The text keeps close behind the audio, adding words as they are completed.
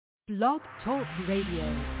Blog Talk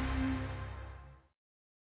Radio.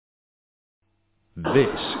 This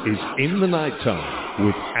is In the Nightime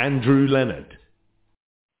with Andrew Leonard.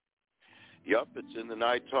 Yup, it's In the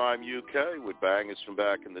Nightime UK with bangers from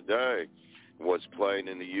back in the day. What's playing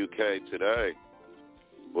in the UK today?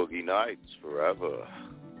 Boogie Nights Forever.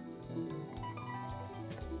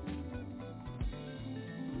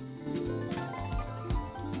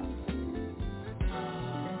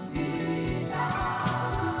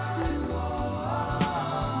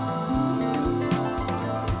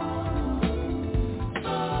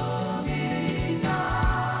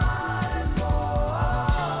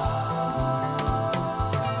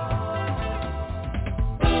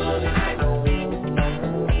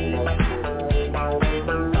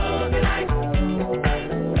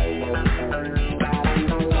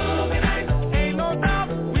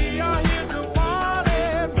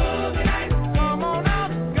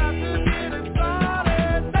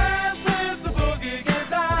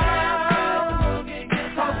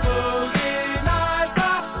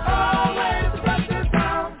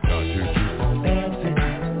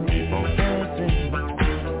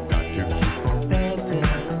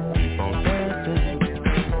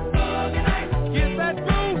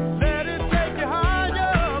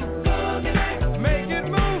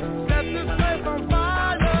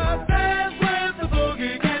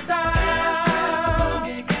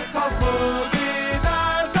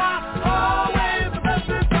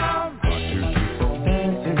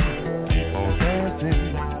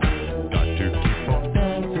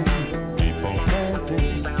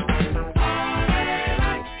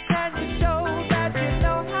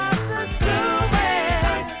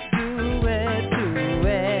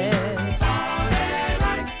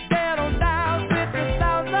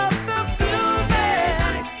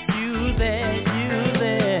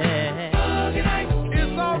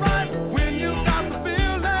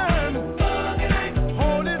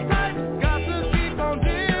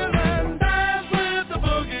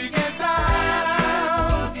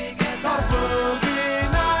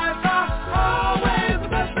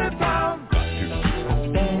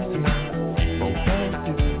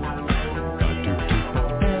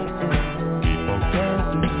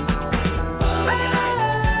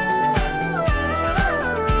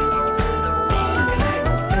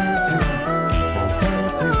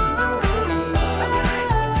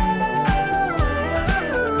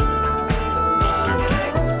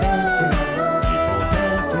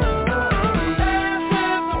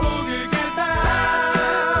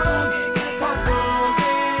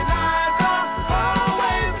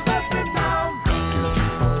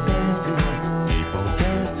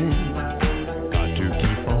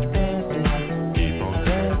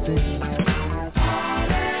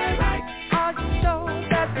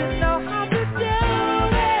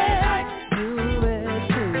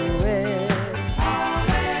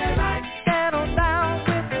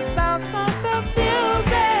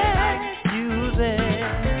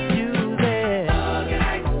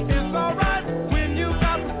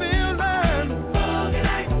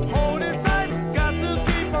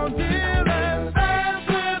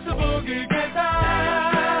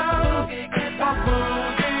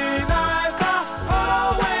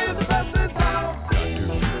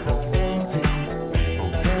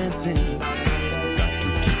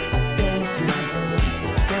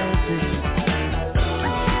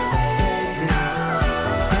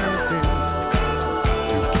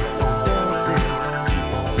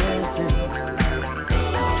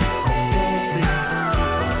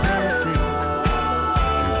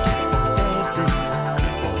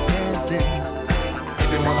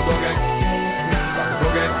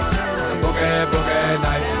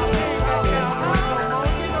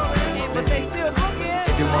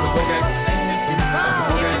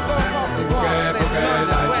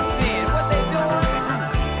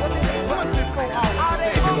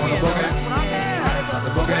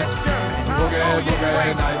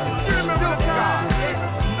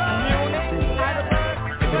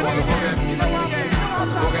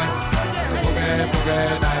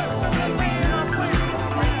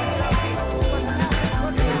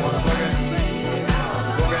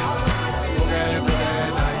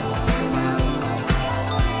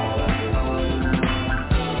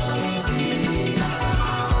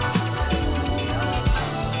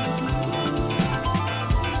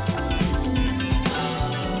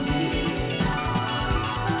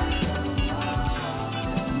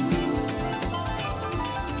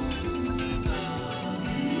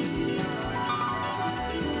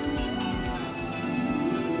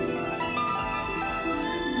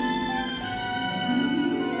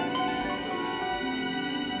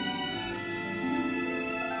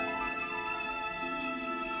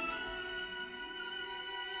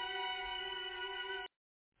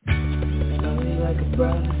 a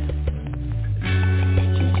brother,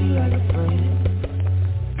 treat you like a friend,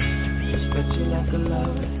 respect you like a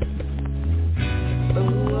lover. Oh,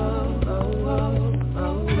 oh, oh, oh,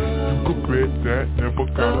 oh. You could bet that, never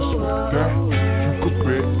gotta sweat that. You could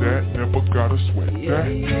bet that, never gotta sweat that.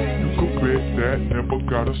 You could bet that, never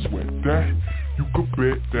gotta sweat that. You could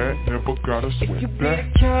bet that, never gotta sweat if you be that.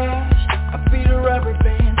 the cash, I'll be the rubber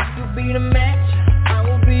band. You be the match, I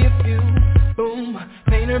will be a fuse. Boom,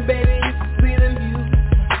 painter baby, you could be the muse.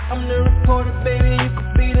 I'm the reporter baby, you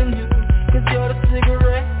could be the news. Cause you're the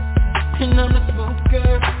cigarette, and I'm the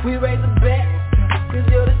smoker. We raise the bet, cause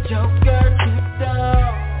you're the joker. Tipped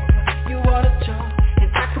off, you are the chalk.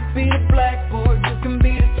 And I could be the blackboard, you can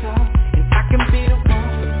be the top. And I can be the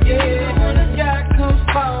one, yeah. When the sky comes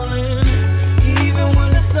falling, even when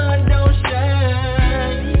the sun don't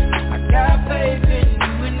shine, I got faith in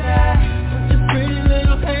you and I. Put your pretty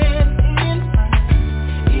little hands in mine.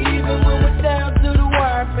 Even when we're down to the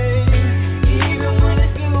wire, baby. Even when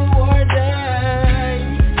it's you or die,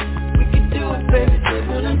 we can do it, baby,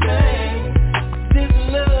 simple and plain. This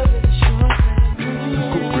love is a short thing. You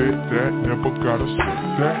could bet that, never gotta sweat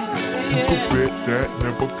that. You could bet that,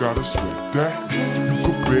 never gotta sweat that. You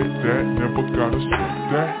could bet that, never gotta sweat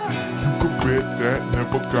that. You could bet that,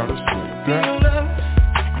 never gotta sweat that.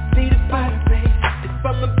 I see the fire, babe. It's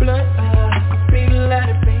from the blood. I be the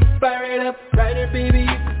lighter, babe. Fire it up, writer, baby. You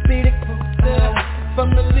can see the quote. From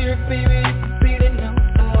the lyric, baby. You can see the note.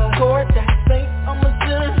 Chord that saint, I'm a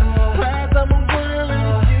sinner. Prize, I'm a winner.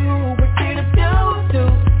 And you, what did I do to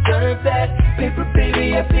deserve that? Paper,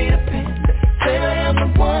 baby, I be the pen. Say I am the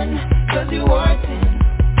one, cause you are 10.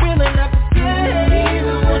 Willing up to stay,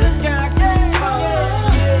 even when the sky gets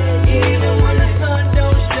falling, even when the sun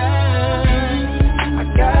don't shine. I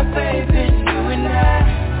got faith in you and I.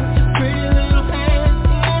 Put your pretty little hands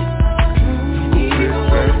in mine. Even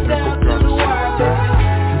when it's down to the wire,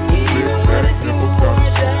 even when it's you or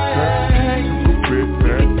die, we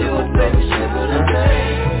can do it, baby, simple and plain.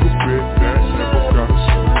 Bet that, never gotta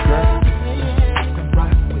sweat that.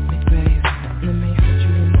 Rock with me, babe. Let me hold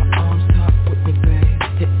you in my arms, talk with me, babe.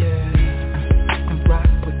 Yeah. And rock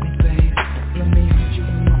with me, babe. Let me hold you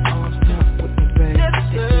in my arms, talk with me, babe.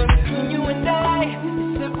 Yeah. You and I,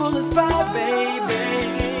 it's simple as fire, baby.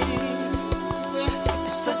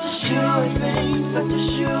 It's such a sure thing, such a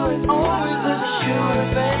sure thing, always such a sure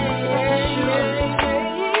thing.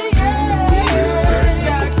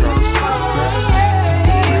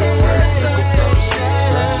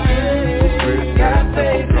 Got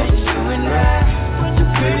faith in you and I. Put your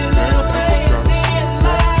pretty little face in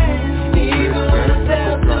mine. Even when it's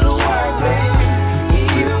down to the wire, baby.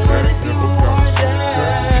 Even when it's you or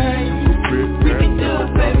die, we can do it,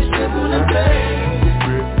 baby, simple and plain.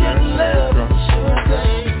 This love is a sure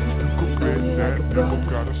thing. You could bet that, never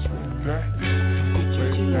gotta sweat that. You could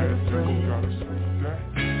bet that,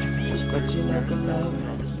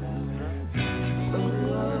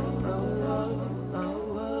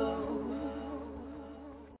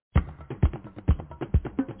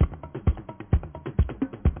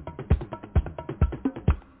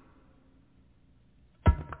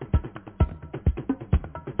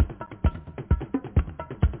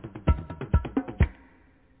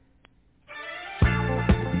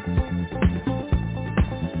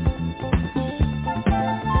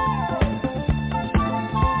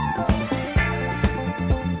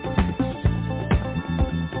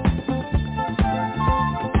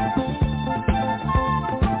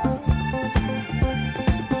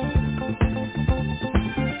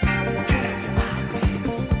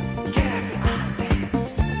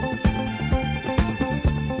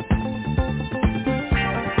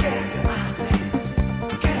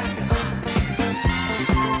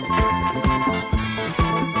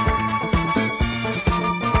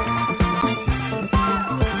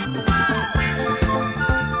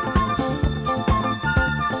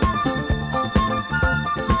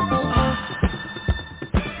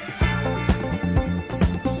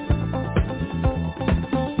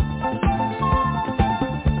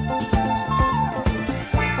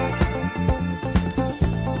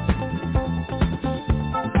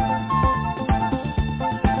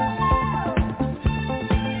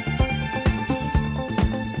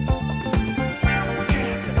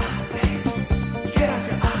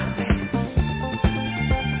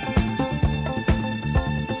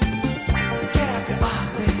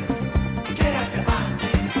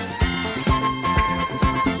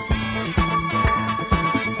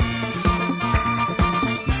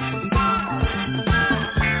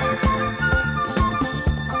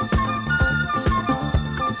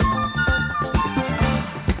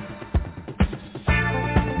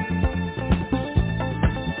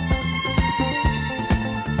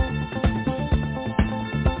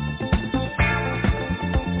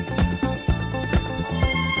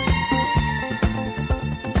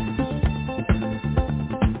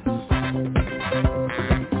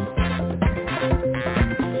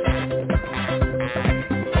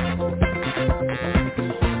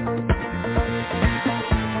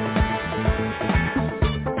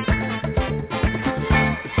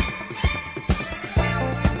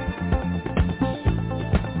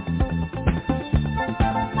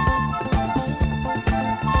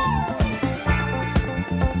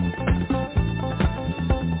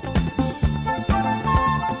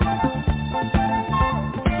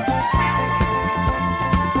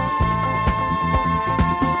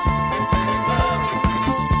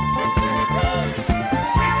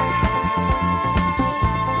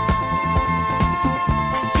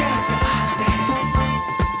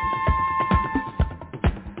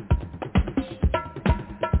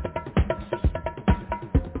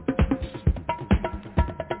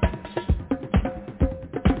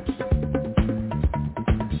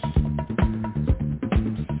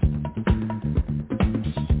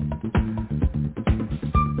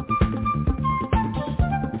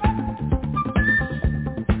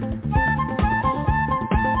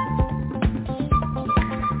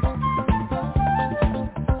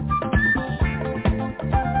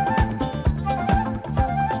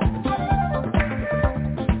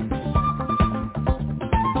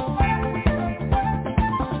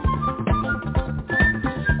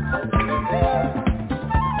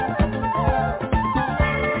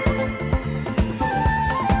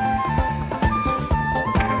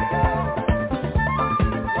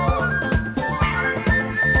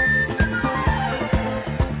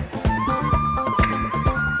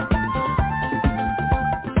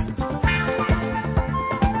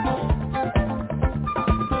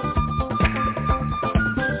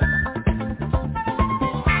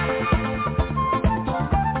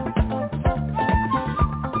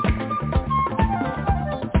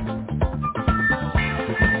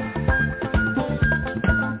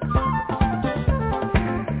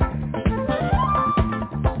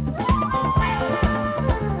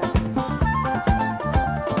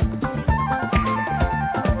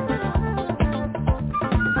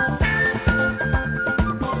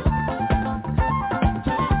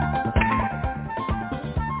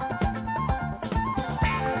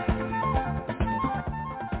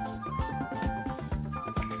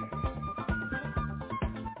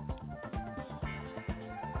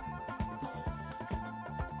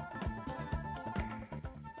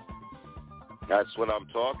 That's what I'm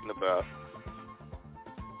talking about.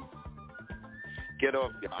 Get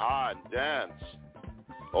off your eye and dance.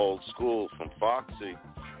 Old school from Foxy.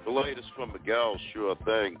 The latest from Miguel, Sure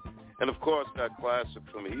Thing. And, of course, that classic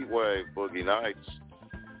from Heatwave, Boogie Nights.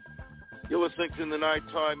 You're listening to The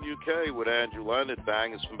Nighttime UK with Andrew Leonard,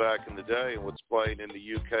 bangers from back in the day and what's playing in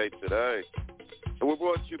the UK today. And we're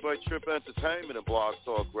brought to you by Trip Entertainment and Blog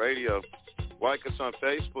Talk Radio. Like us on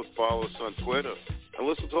Facebook, follow us on Twitter, and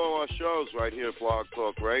listen to all our shows right here at Blog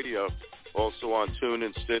Talk Radio, also on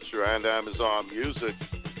TuneIn, Stitcher, and Amazon Music.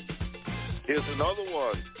 Here's another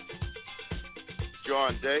one.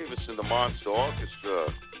 John Davis and the Monster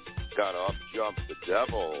Orchestra. Gotta up jump the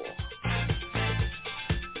devil.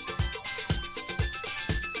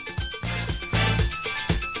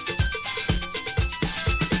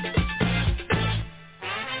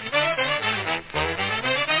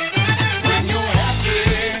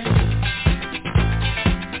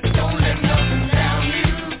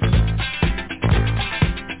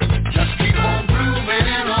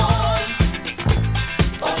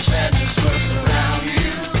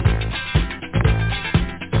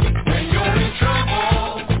 When you're in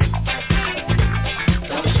trouble,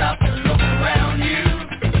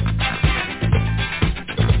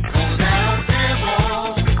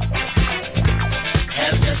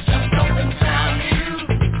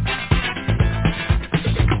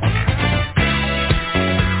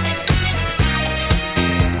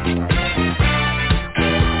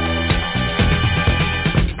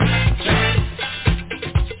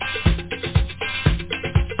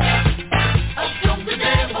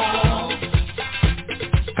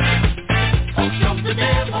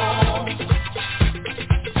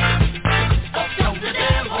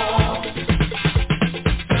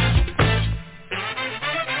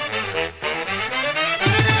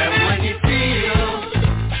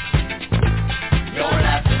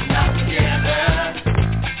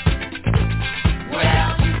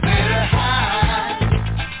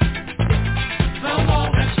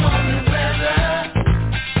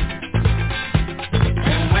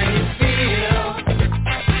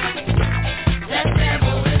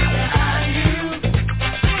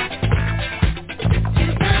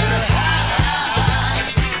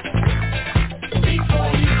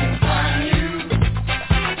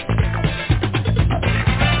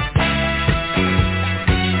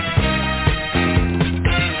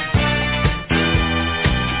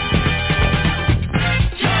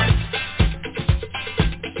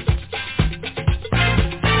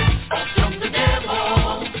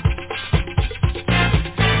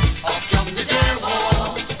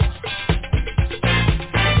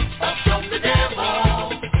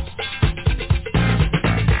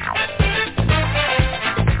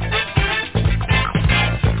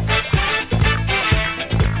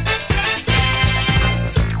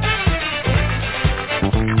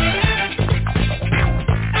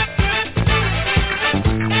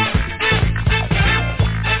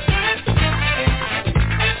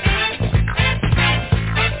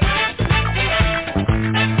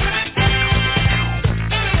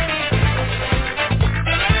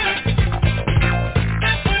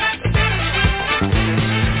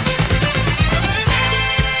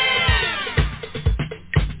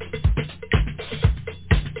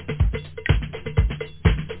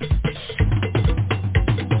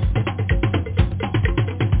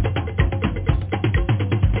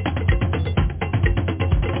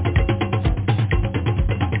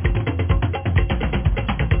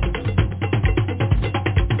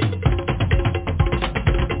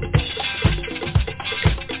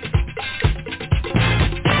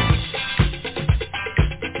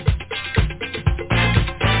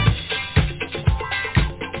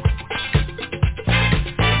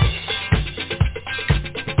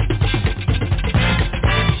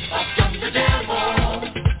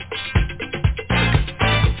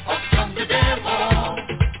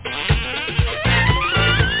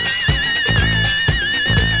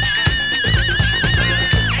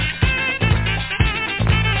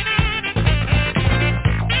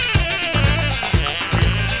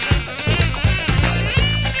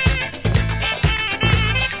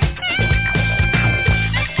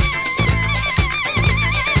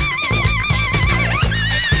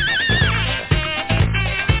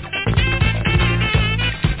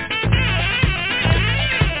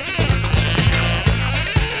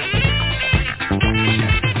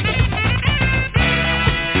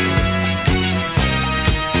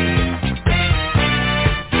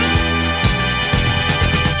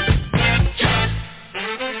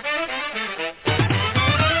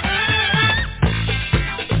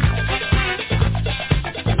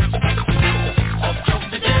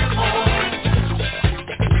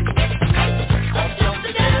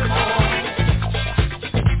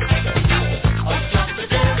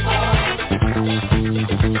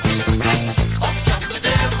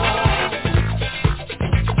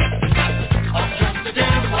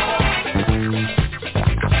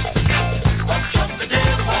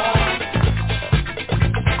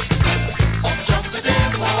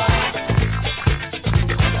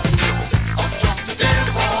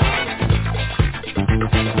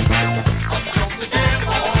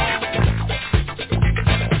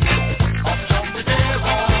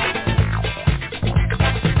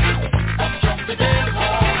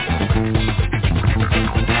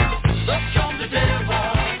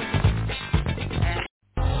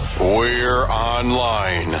 We're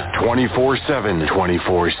online 24/7.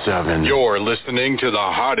 24/7. You're listening to the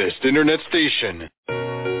hottest internet station.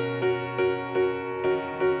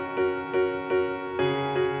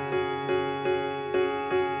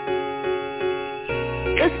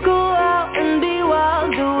 Let's go out and be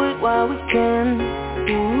wild, do it while we can.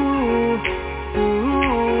 Ooh,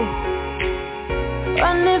 ooh.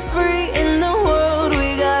 Running free in the world,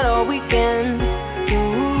 we got all we can.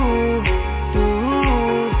 Ooh,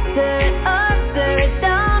 ooh. Tear it up, tear it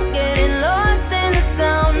down, getting lost in the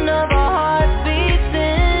sound of our hearts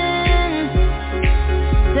beating.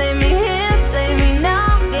 Take me here, take me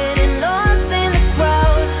now, getting lost in the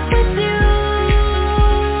crowd with you.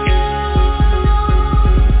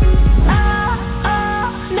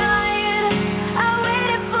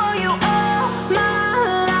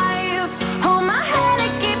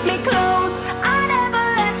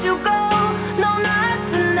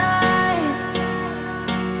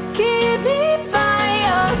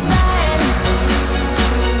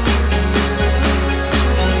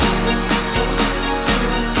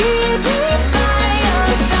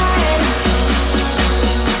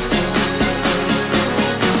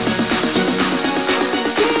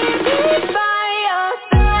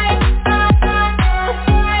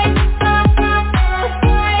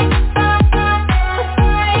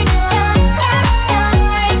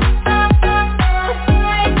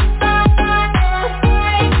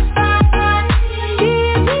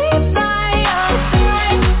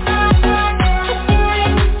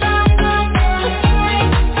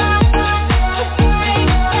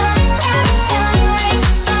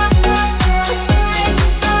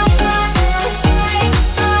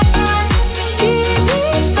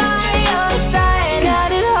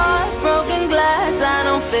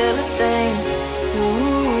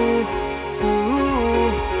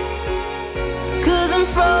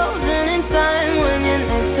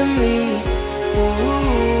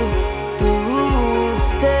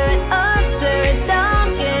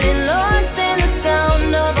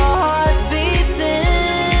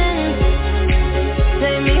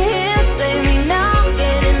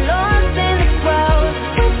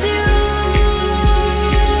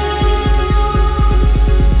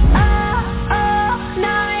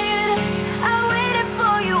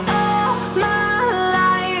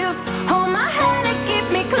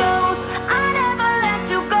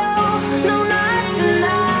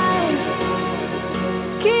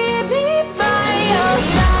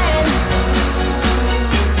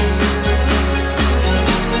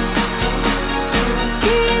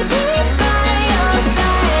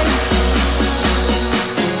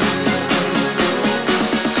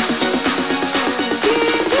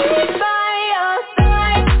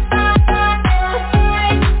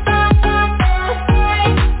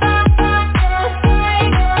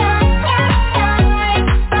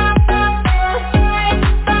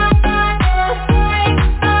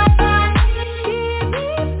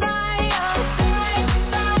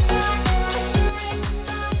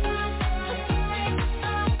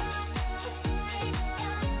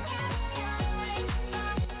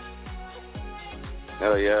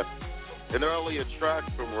 Hell yeah. An earlier track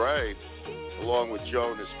from Ray, along with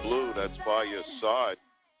Jonas Blue, that's By Your Side.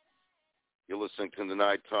 You're listening to the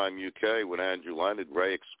Nighttime UK with Andrew Leonard.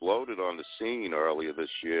 Ray exploded on the scene earlier this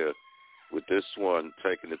year with this one,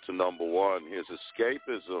 taking it to number one. Here's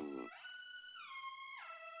Escapism.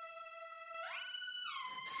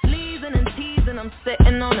 Sleezing and teasing, I'm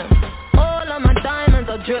sitting on him. All of my diamonds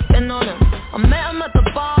are dripping on him. I met him at the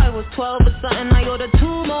bar, it was 12 or something. I ordered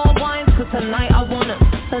 2 more wines, cause tonight I want him.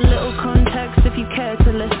 A little context if you care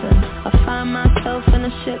to listen. I find myself in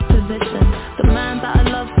a shit position. The man that I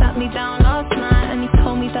love sat me down last night, and he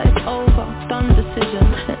told me that it's over, done decision.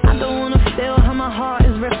 And I don't wanna feel how my heart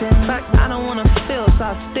is ripping. In fact, I don't wanna feel, so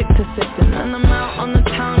I stick to sipping. And I'm out on the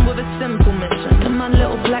town with a simple mission. In my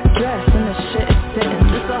little black dress, and the shit is sitting.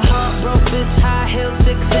 Just a heart broke bitch, high heel,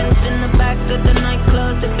 6 inch. In the back of the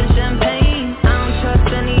nightclub, sipping champagne. I don't trust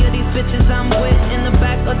any of these bitches I'm with. In the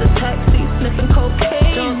back of the taxi, sniffing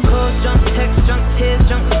cocaine. Drunk calls, drunk texts, drunk tears,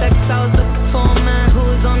 drunk sex. I was looking for a man who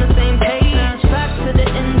was on the same page. Back to the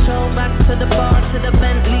intro, back to the bar, to the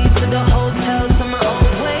Bentley, to the hotel, to my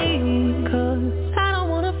own way. Cause I don't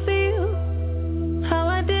wanna feel how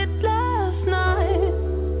I did last night.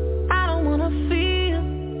 I don't wanna feel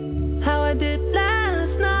how I did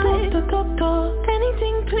last night. Doctor,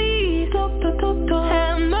 anything please. Doctor,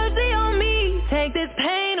 have mercy on me. Take this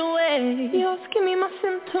pain away. Just give me my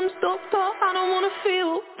symptoms, doctor. I don't wanna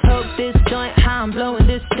feel. Poke this joint, how I'm blowing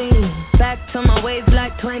this steam. Back to my waves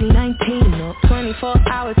like 2019. Or 24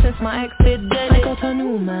 hours since my ex did dead. I got a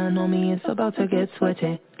new man on me, it's about about to get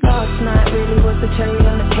sweaty. Last night really was the cherry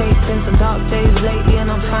on the cake. Been some dark days lately and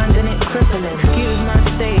I'm finding it crippling. Excuse my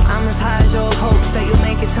state, I'm as high as your hopes that you'll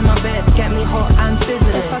make it to my bed. Get me hot and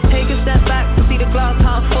sizzling. If I take a step back to see the glass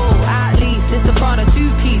half full, at least it's a Prada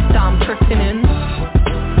two-piece that I'm tripping in.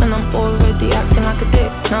 And I'm already acting like a dick,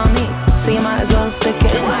 know what I mean? So you might as well stick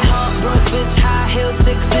it in. My heart broke, bitch, high heel, 6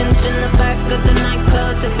 inch in the back of the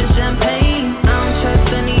nightclub, sipping champagne. I don't trust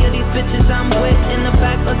any of these bitches I'm with in the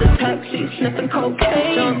back of the taxi, sniffing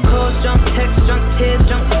cocaine. Drunk calls, drunk texts, drunk tears,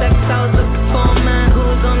 drunk sex. I was looking for a man who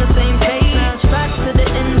was on the same page. Back to the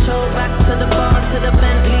intro, back to the bar, to the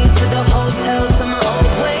Bentley, to the hotel, to my old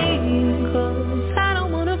ways. 'Cause I don't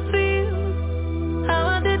wanna feel how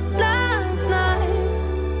I did last night.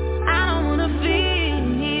 I don't wanna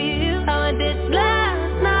feel how I did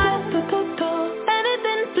last night.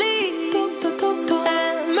 Anything please,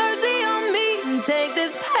 have mercy on me and take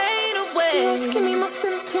this pain away. Give me my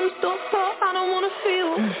symptoms, doctor, I don't wanna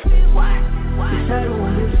feel. Yes, I don't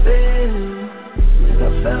wanna feel like I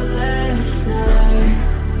felt last night.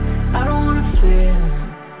 I don't wanna feel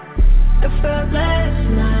like I felt last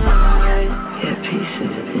night. Yeah,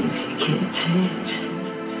 pieces of things you can't change.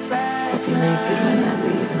 I was naked when I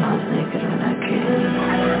leave and I was naked when I came.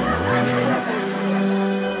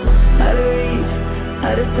 Out of reach,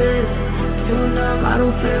 out of sense, too numb, I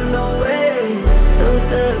don't feel no way. So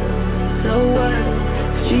stuck, so what?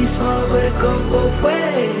 She's small but it goes both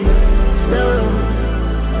ways. So,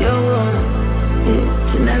 you're wrong, it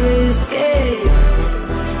should never escape.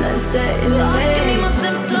 Sunset in the way. Give me my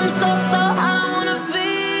symptoms, so I don't wanna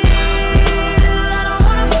feel. I don't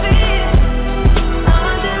wanna feel how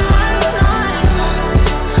I did last night.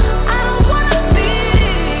 I don't wanna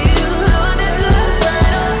feel how I did last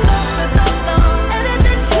night.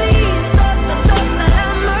 Anything please,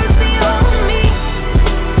 have mercy on me.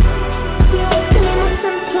 Give me my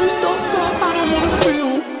symptoms, so I don't wanna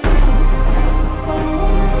feel.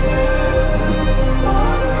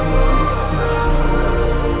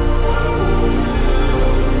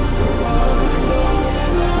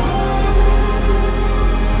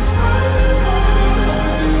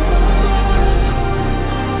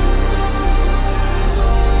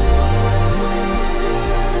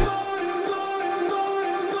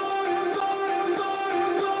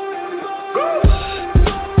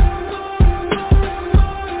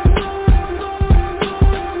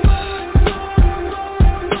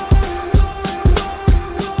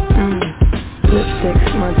 Lipstick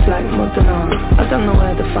smudged like Modena. I don't know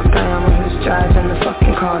where the fuck I am or who's driving the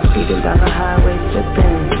fucking car. Speeding down the highway,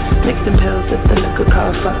 sipping, mixing pills with the liquor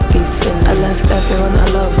car. Fuck these things. I left everyone I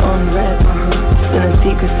love on red. Spilling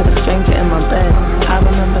secrets to the stranger in my bed. I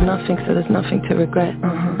remember nothing, so there's nothing to regret.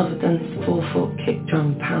 Other than this 4/4 kick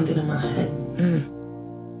drum pounding in my head.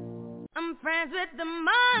 I'm friends with the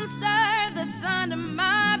monster that's under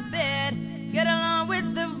my bed. Get along with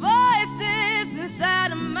the voices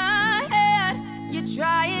inside of my head. You're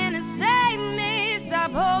trying to save me,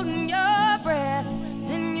 stop holding your breath.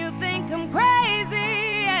 Then you think I'm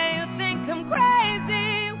crazy, yeah, you think I'm crazy.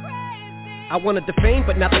 I wanted the fame,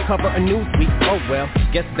 but not the cover of Newsweek. Oh well,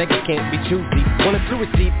 guess beggars can't be choosy. Wanted to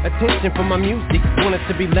receive attention from my music. Wanted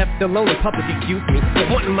to be left alone in public, excuse me. But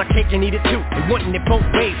wanting my cake and eat it too. And wanting it both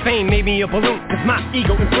ways, fame made me a balloon. Cause my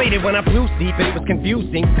ego inflated when I blew sleep. And it was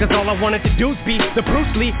confusing, cause all I wanted to do was be the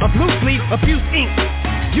Bruce Lee of blue sleep, abuse ink.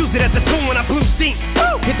 Use it as a tool when I blew steam.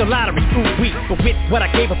 Hit the lottery, ooh wee. But with what I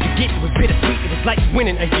gave up to get, it was bittersweet. It was like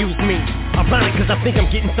winning a used me. Ironic, cause I think I'm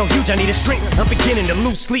getting so huge I need a shrink. I'm beginning to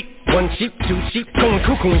lose sleep. 1 sheep, 2 sheep, going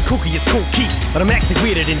cuckoo and kooky is cool key. But I'm actually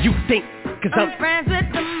weirder than you think. Cause I'm friends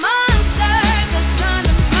with the monster that's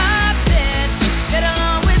under my bed. Get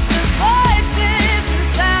along with the voices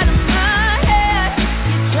inside of my head.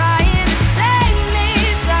 You're trying to save me,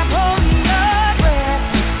 stop holding your breath.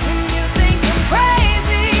 And you think I'm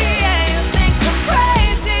crazy, yeah, you think I'm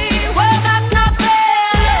crazy. Well, that's not fair.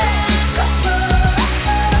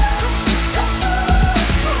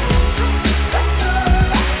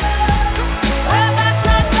 Well, that's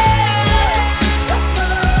not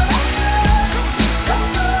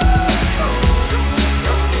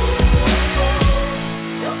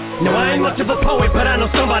No, I ain't much of a poet, but I know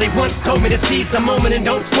somebody once told me to seize the moment and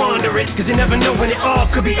don't squander it. Cause you never know when it all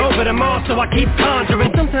could be over tomorrow, so I keep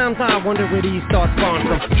conjuring. Sometimes I wonder where these thoughts spawn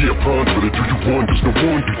from. Yeah, ponder it, do you wonder? No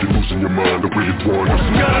wonder you're losing your mind the way it wanders.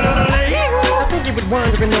 I think you was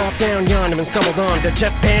wandering off down yonder and stumbled on to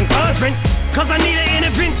Jeff Van Vondren. Cause I need an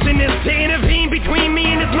interventionist to intervene between me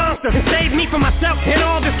and this monster and save me from myself and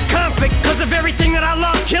all this conflict. Cause of everything that I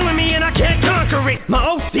love killing me and I can't conquer it. My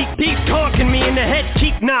OCD talking me in the head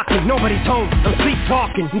keep knocking. Nobody's home, I'm sleep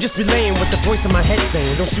talking. I'm just relaying what the voice in my head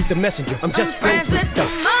saying. Don't shoot the messenger, I'm just friends with the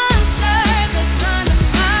monster that's under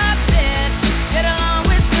my bed. Get along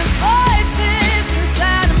with the voices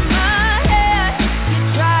inside of my head. You're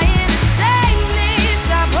trying to save me,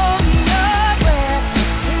 stop holding your breath.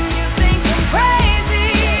 And you think I'm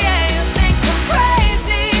crazy, yeah, you think I'm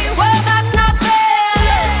crazy. Well, that's not fair.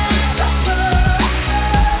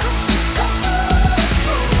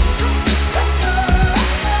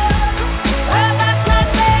 Well, that's not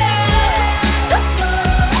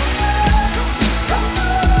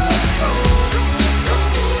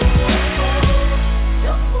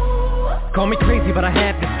Call me crazy, but I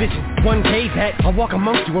have this vision. One day that I'll walk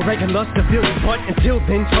amongst you, a regular civilian. But until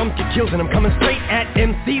then, Trump get killed and I'm coming straight at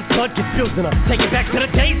MC's blood gets spilled. And I take it back to the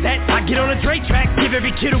days that I get on a Dre track. Give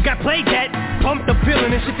every kid who got played that pump the feeling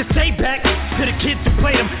and shit to say back to the kids who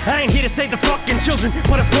played them. I ain't here to save the fucking children,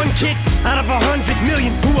 but if one kid out of 100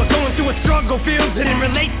 million who are going through a struggle feels it and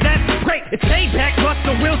relates, that's great. It's payback.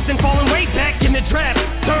 Russell Wilson falling way back in the draft.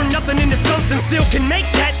 Turn nothing into something, still can make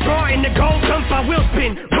that draw in the gold dump. I will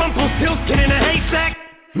spin Rumpelstiltskin in a haystack.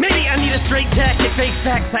 Maybe I need a straight jacket, face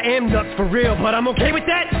facts. I am nuts for real, but I'm okay with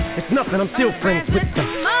that. It's nothing, I'm still friends with the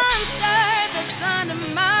monster that's under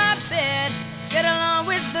my bed. Get along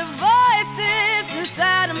with the voices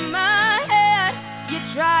inside of my head. You're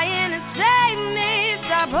trying to save me,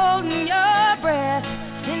 stop holding your breath.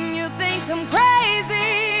 And you think I'm crazy,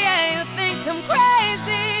 yeah, you think I'm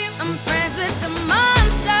crazy. I'm friends with the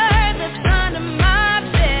monster that's under my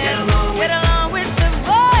bed. Get along with the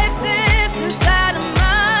voices inside of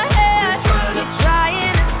my head. You're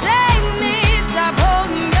trying to save me, stop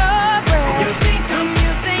holding your breath. You think I'm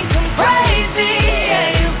crazy,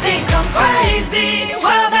 yeah, you think I'm crazy.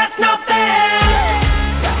 Well, that's not fair.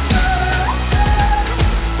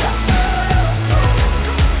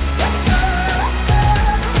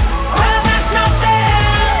 Well, that's not fair.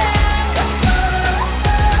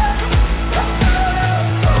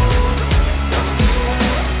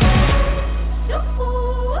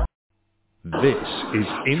 This is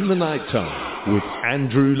In the Nighttime with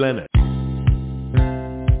Andrew Leonard.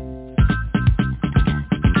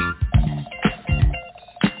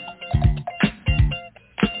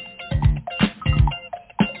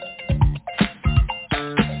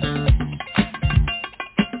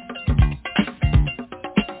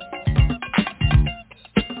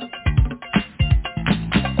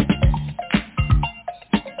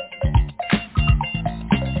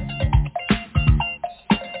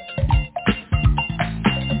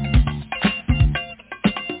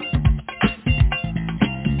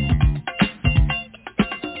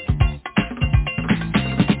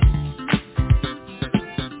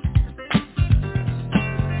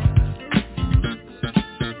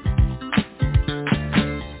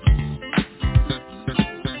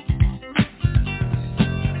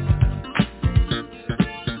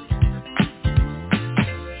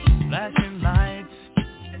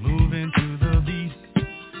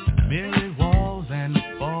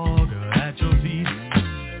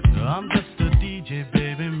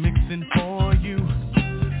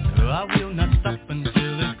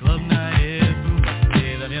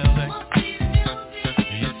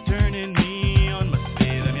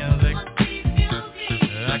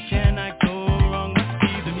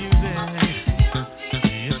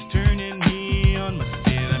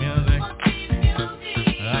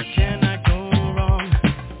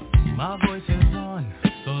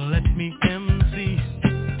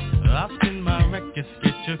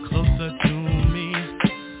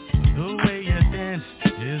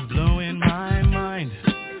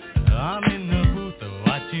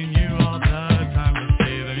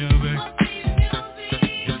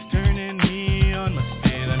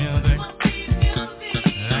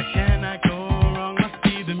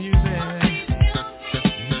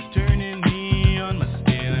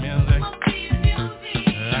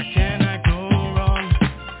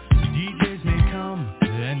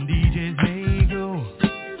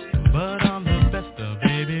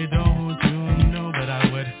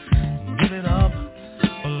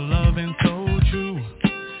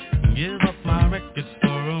 Give up my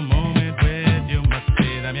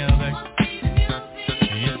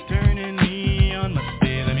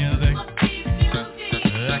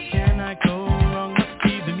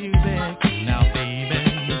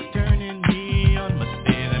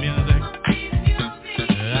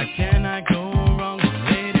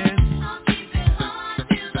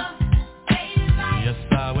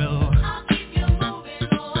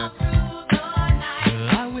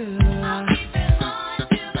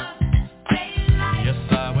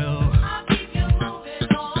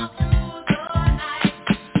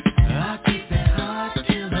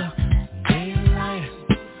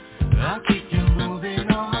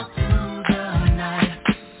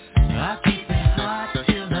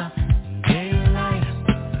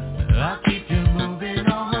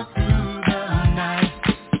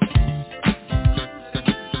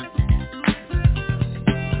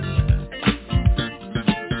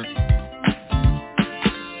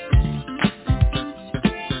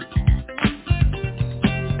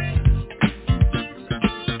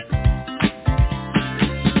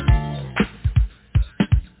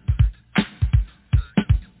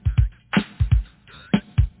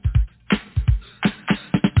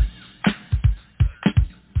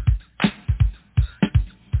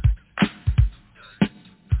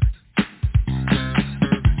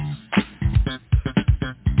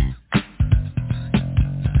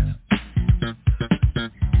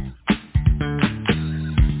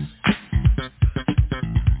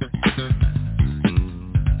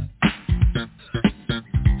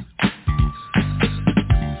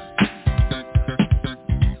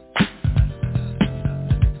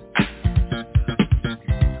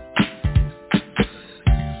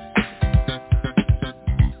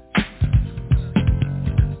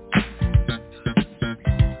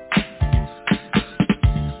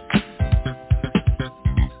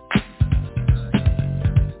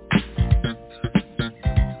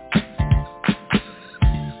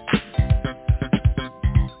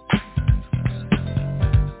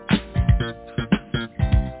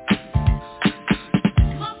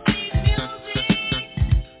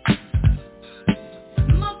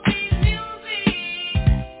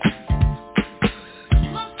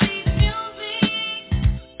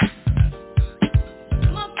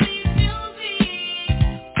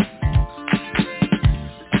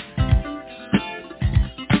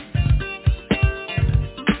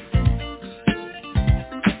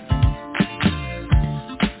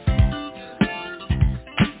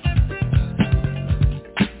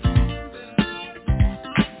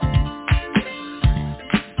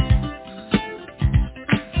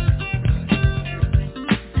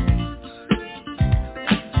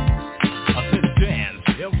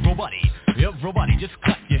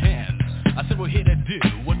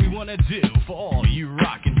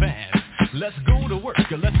Let's go to work,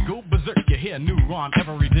 let's go berserk. You hear a new rhyme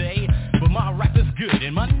every day, but my rap is good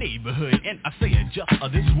in my neighborhood, and I say it just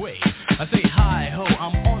this way. I say hi ho,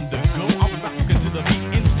 I'm on the go, I'm rocking to the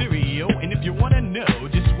beat in stereo, and if you wanna know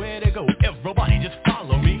just where to go, everybody just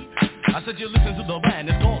follow me. I said you listen to the band,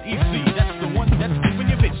 it's called EC. That's the one that's keeping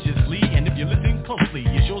you viciously, and if you listen closely,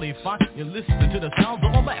 you surely find you listen to the sounds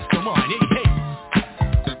of a mastermind. Hey, hey.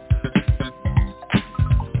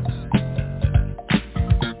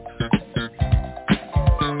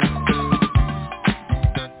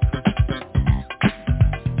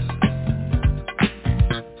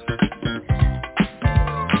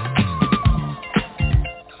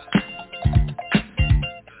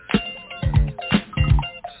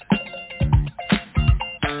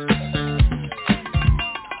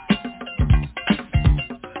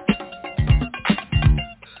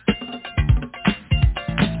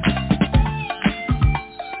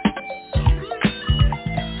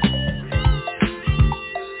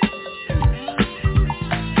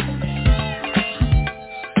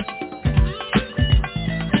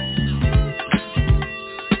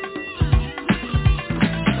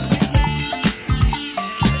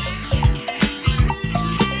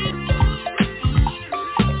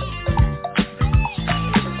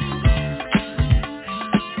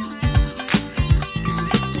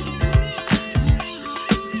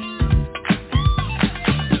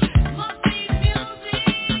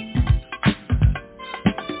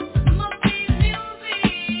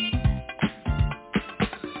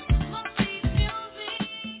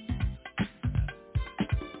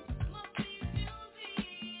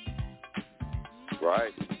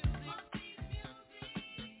 Right.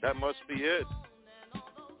 That must be it.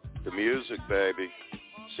 The music, baby.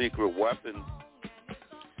 Secret Weapon.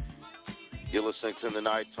 You're listening to the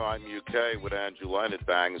Nighttime UK with Andrew Leonard,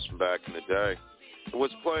 bangers from back in the day. And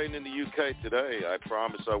what's playing in the UK today, I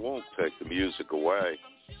promise I won't take the music away.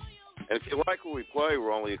 And if you like what we play,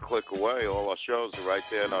 we're only a click away. All our shows are right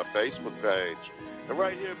there on our Facebook page. And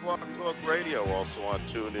right here at Blog Talk Radio, also on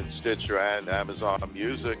TuneIn, Stitcher, and Amazon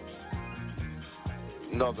Music.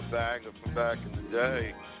 Another banger from back in the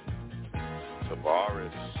day,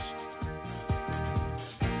 Tavares.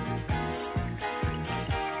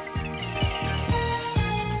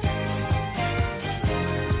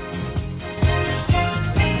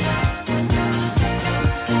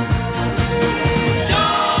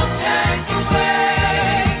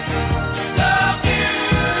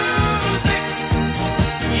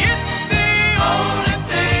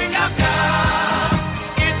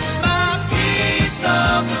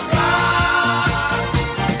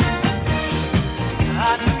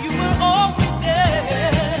 I knew you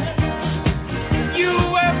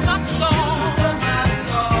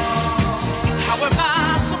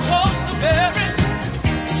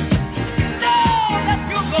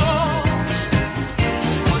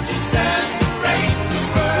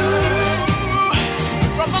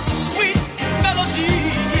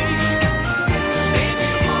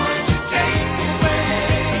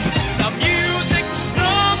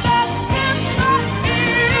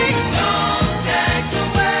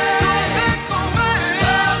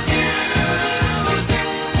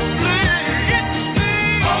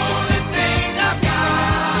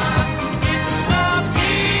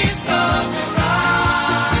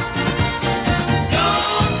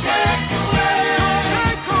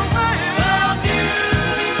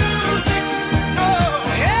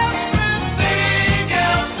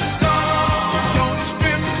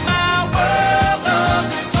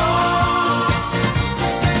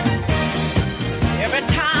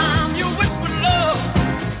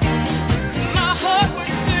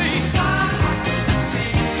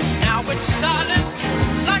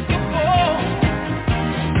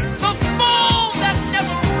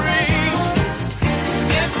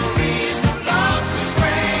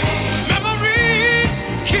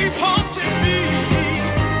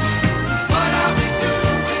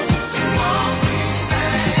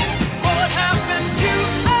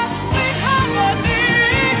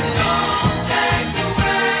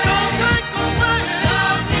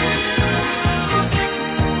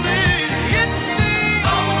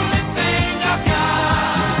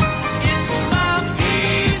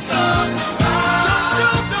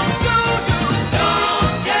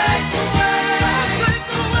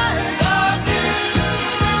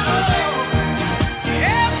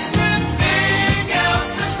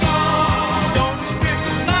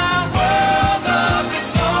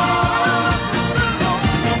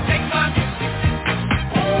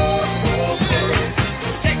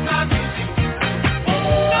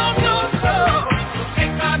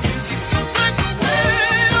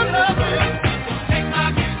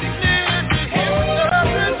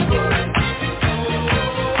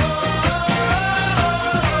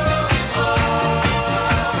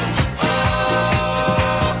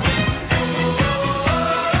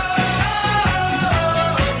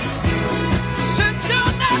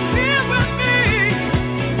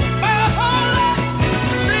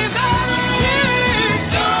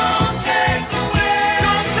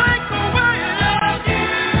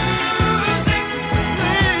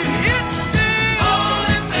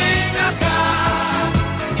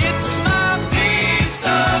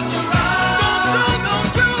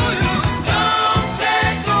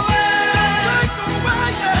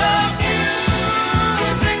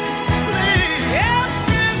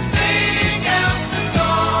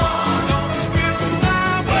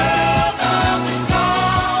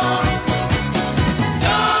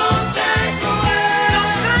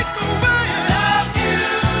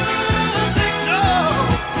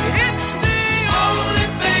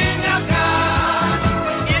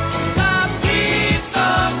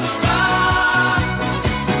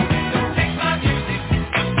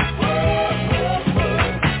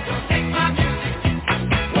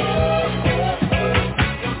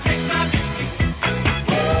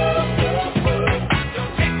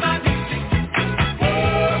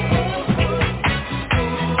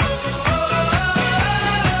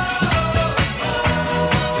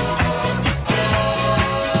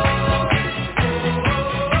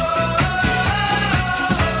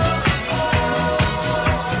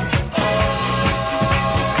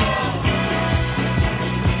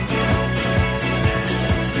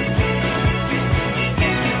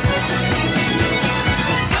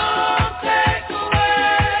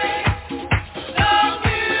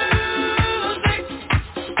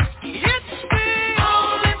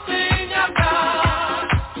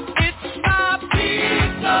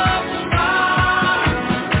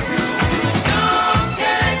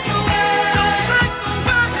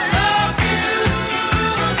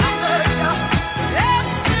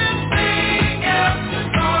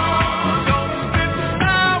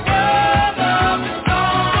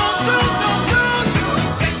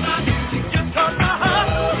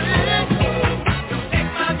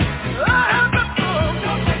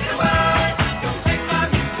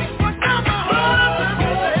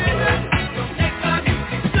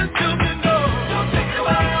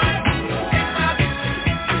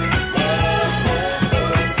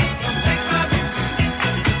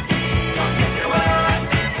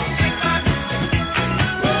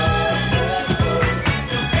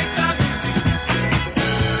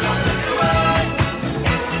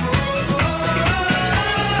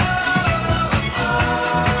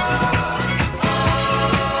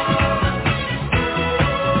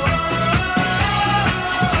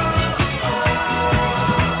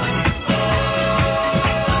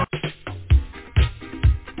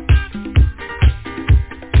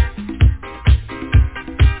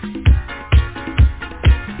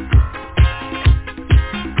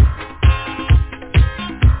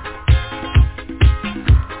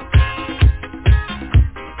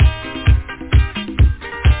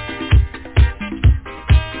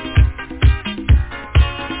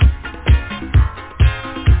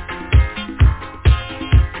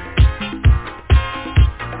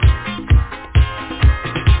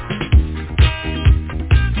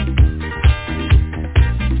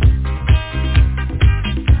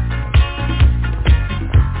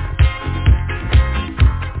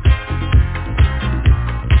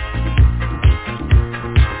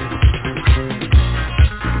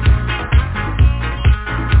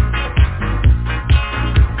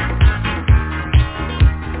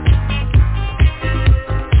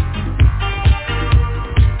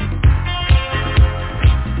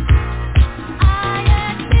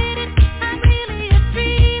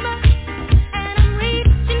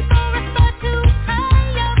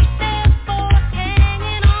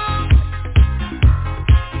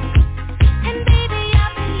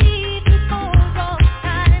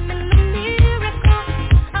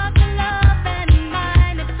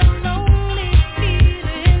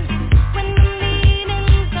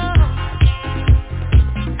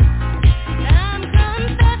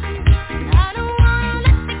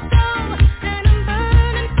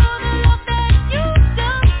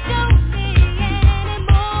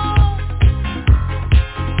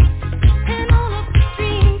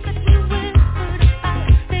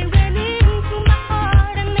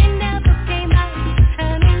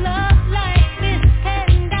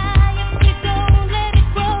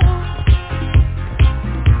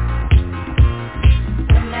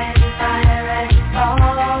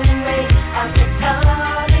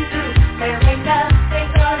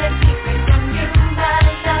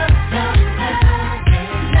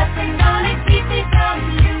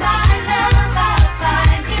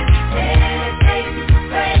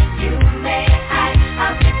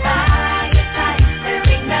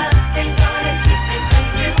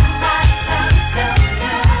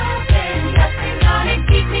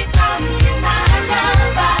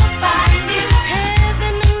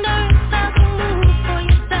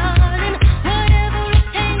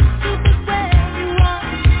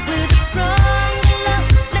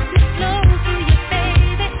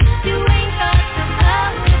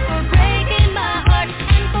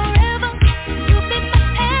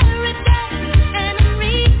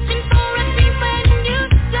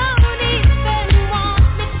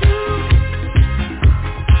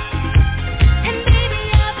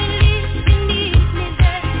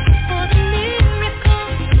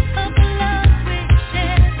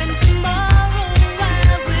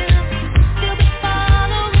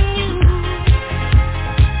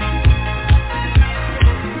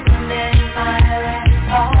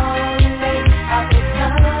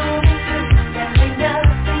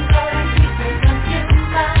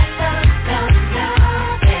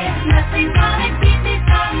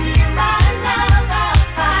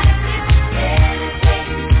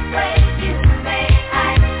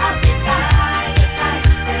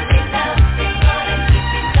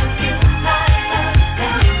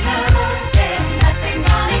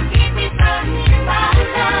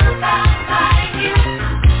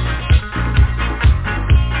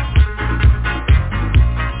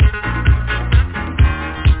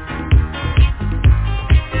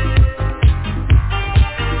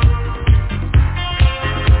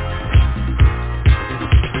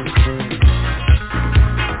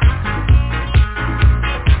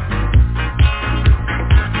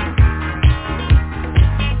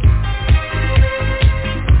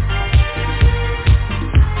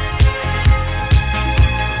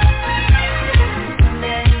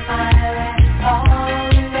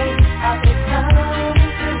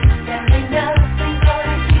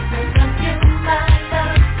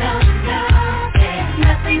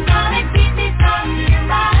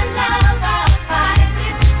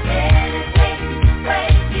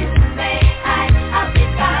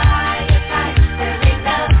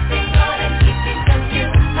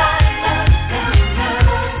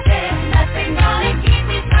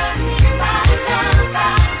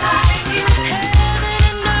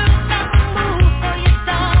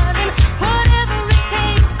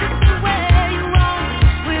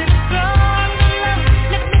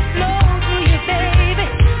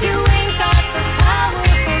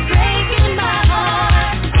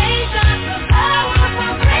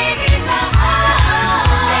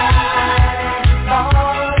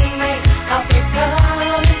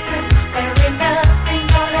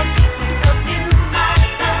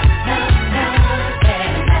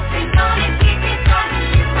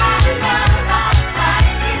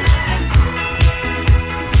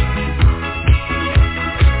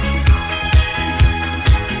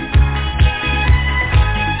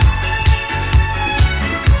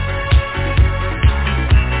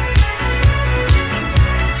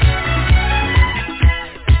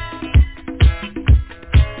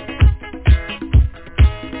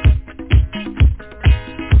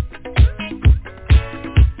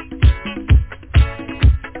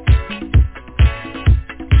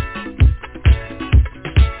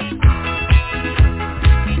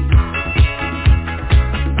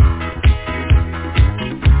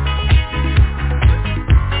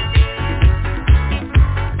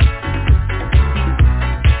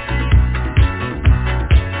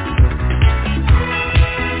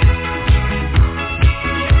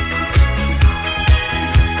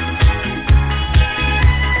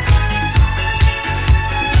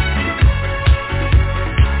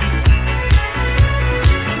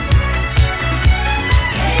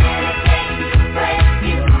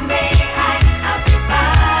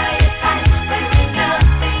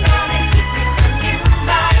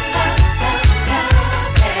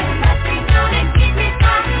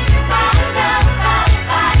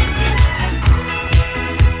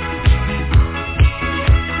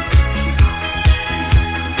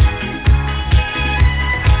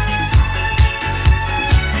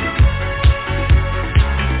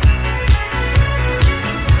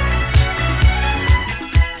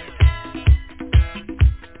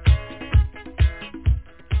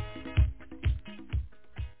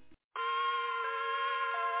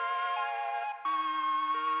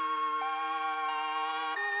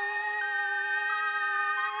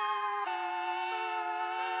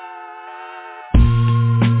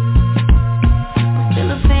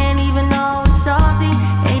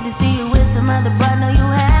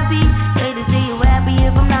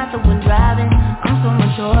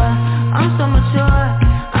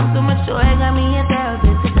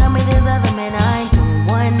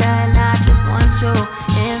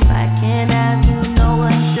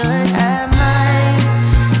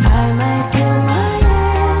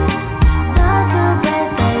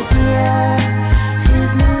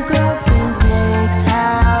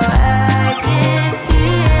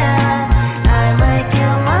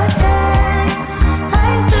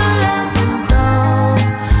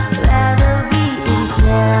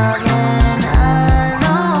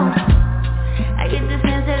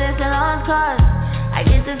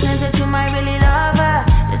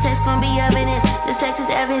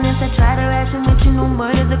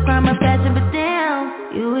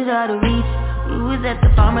at the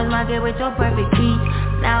farmer's market with your perfect peach.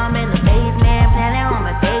 Now I'm in the basement, planning on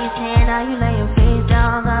my basement. Now you lay your face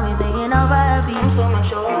down, got me thinking over a beat. I'm so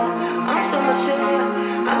mature, I'm so mature,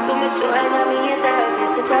 I'm so mature. I got me in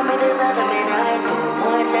therapist to tell me there's other men I know.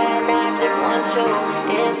 One night, not just one show.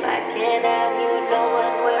 If I can't have you, no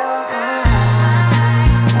one will.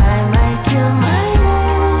 I might kill my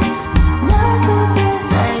ex, not the best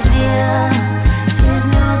idea. His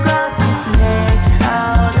new girlfriend's next,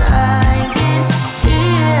 how'd I get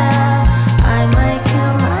here? I might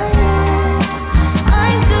kill my ex, I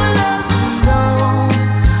still love him though.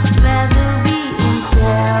 Rather be in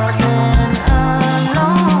jail than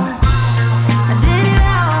alone. I did it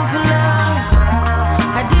all for love,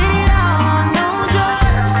 I did it all on no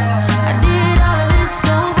drugs. I did all of this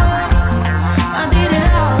sober, I did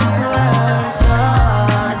it all for us.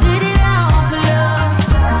 I did it all for love,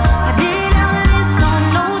 I did all of this on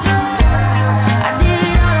no drugs. I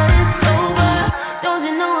did all of this sober, don't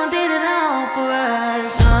you know I did it all for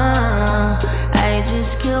us. I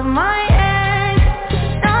just killed my ex,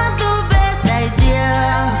 not the best idea.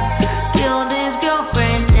 Killed his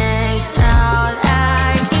girlfriend next, how'd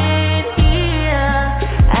I get here?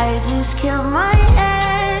 I just killed my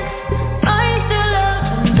ex, I still love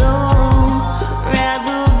him though.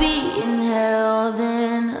 Rather be in hell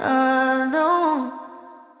than alone.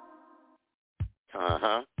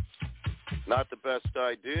 Not the best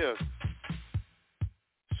idea.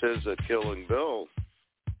 Says Killing Bill.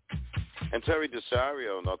 And Terry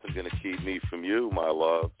DeSario, nothing gonna keep me from you, my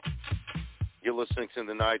love. You're listening to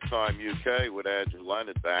the Nighttime UK with Andrew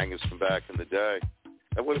Leonard, bangers from back in the day.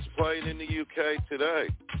 And what's playing in the UK today?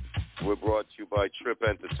 We're brought to you by Trip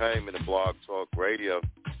Entertainment and Blog Talk Radio.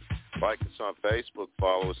 Like us on Facebook,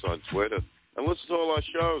 follow us on Twitter, and listen to all our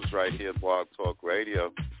shows right here at Blog Talk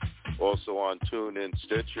Radio. Also on TuneIn,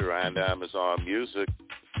 Stitcher, and Amazon Music.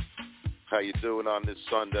 How you doing on this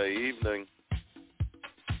Sunday evening?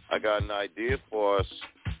 I got an idea for us.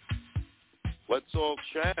 Let's all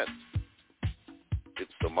chant.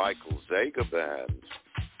 It's the Michael Zager Band.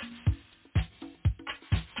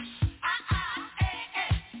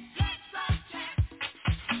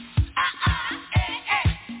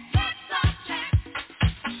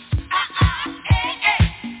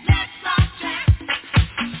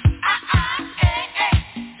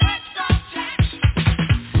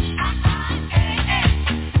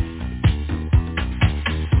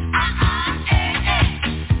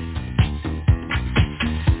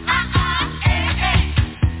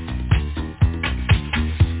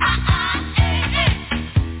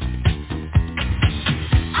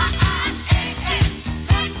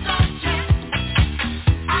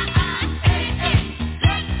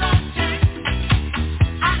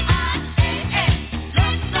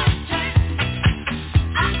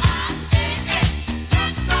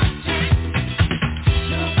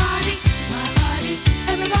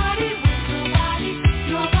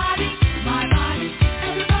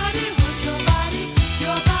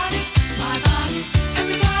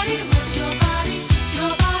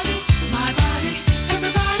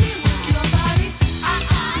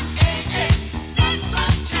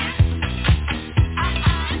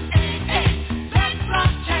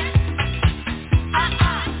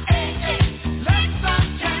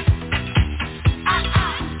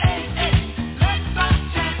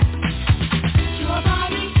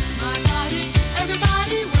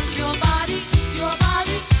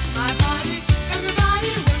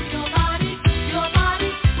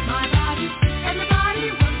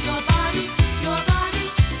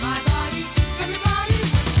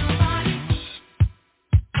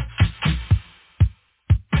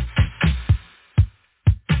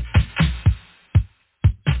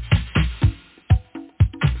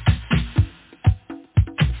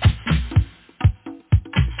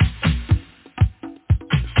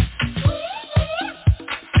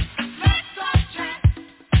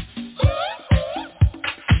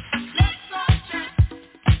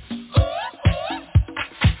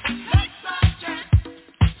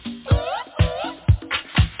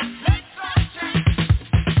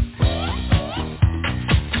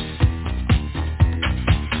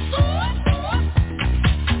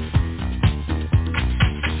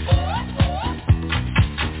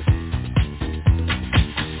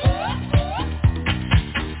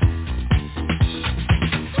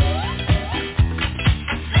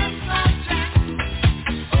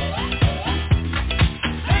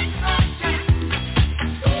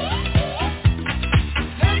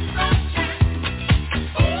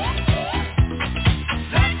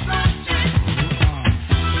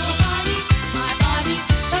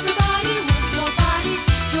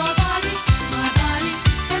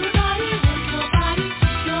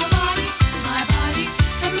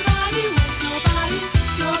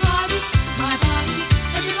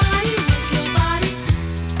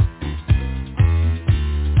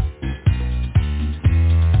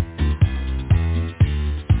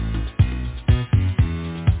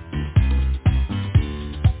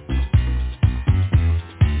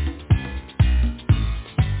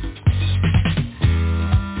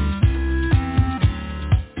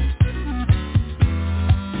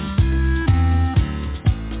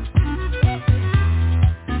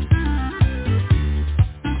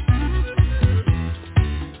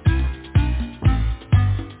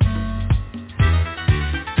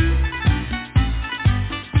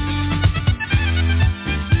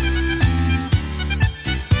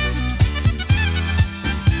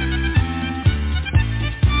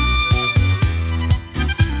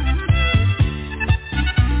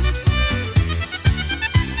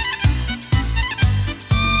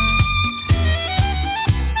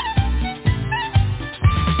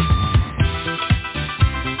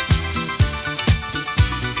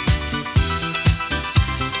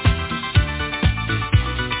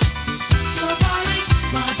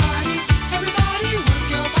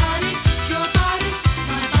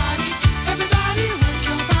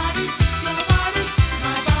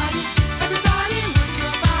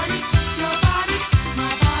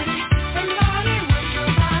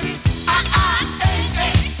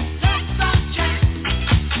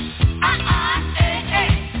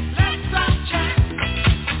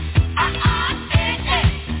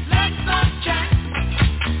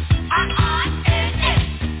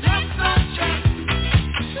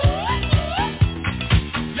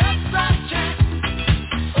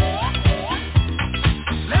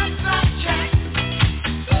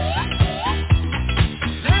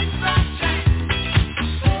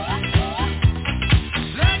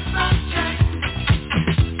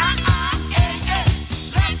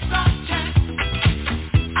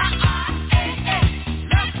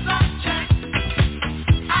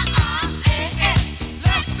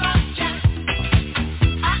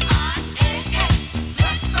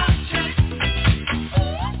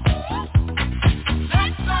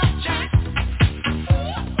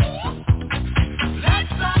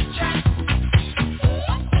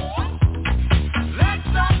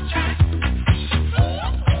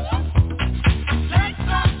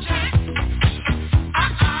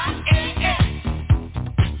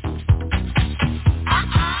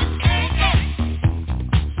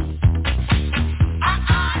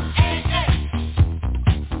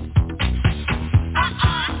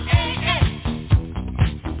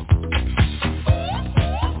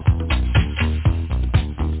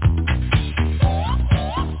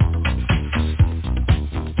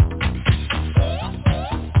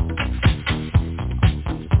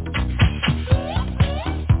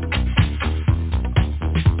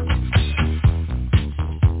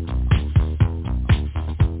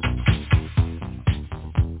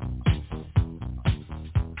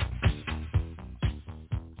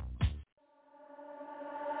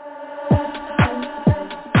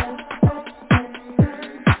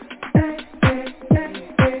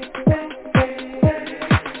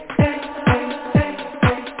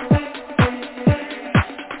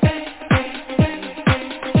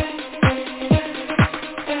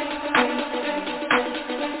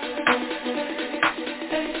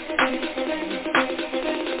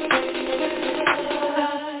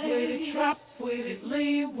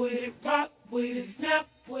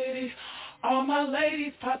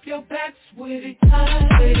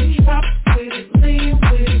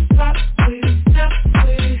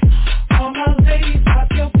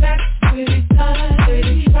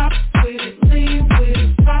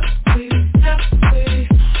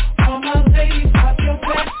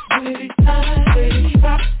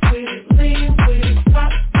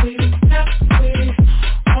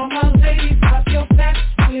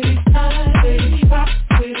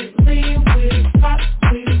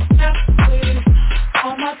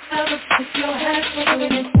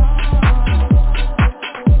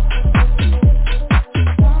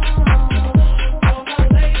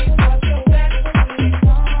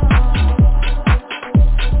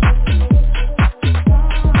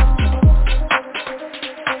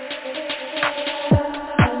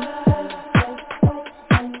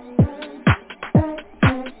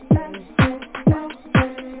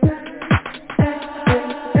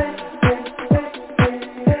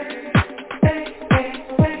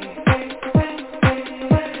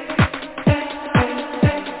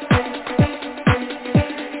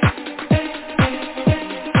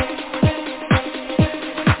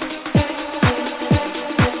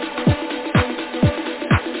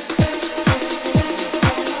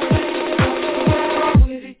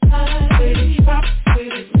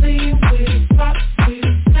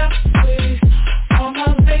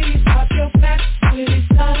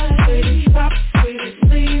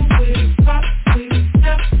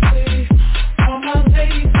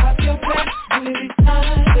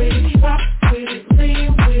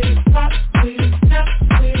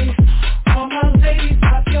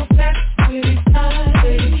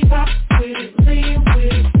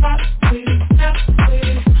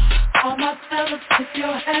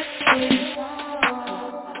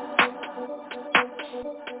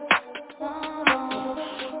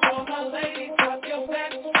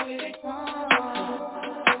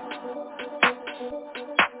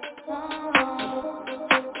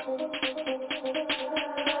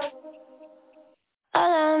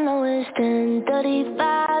 it's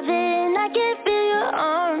 10:35 and I can feel your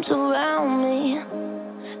arms around me.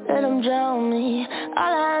 Let them drown me.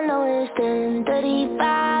 All I know is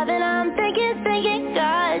 10:35 and I'm thinking,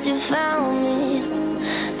 God, you found me.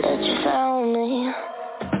 That you found me.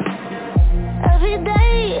 Every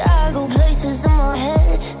day I go places in my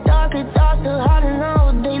head. Darker thoughts are hard to know.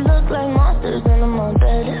 They look like monsters under my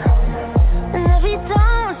bed. And every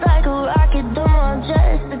time it's like a rocket through my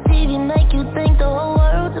chest. The TV make you think the whole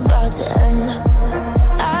world's about to end.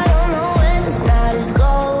 I don't know where this night is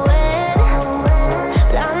going,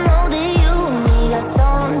 but I know that you and me got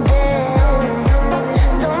something.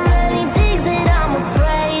 So many things that I'm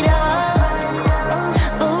afraid of,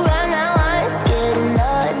 but right now I'm scared of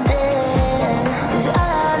nothing. 'Cause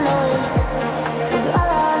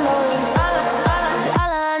all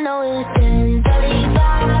I know is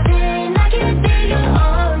 10:35 and I can feel your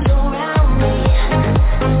arms around me.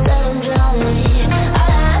 Let them drown me.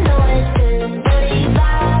 All I know is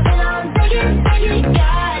 10:35 and I'm thinking,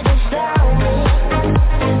 God, you found me.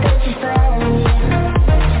 That you found me.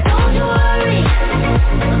 Don't you worry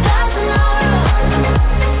about tomorrow.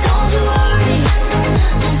 Don't you worry,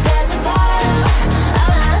 just at the bottom.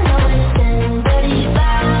 All I know is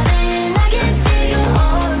 10:35 and I can feel your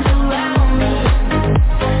arms around me.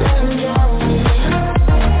 Let them drown me.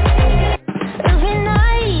 Every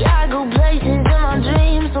night I go places in my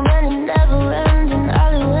dreams, so many never-ending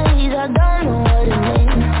alleyways. I don't know what it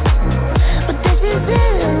means, but this is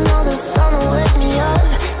it. I know the sun will wake me up.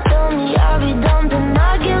 Tell me I'll be done, then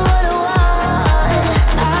I'll get what I want.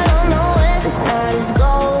 I don't know where this night is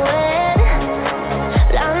going,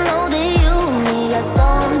 but I know that you and me got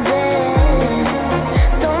something.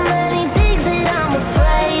 So many things that I'm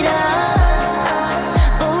afraid of,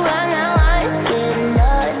 but right now I'm scared of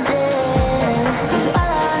nothing. 'Cause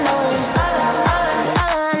all I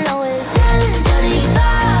know is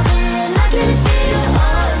 10:35 and I can feel your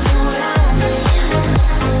arms around me.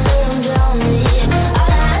 Let them drown me.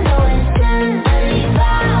 All I know is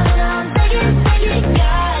 10:35 and I'm thinking,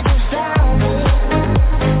 God, you found me.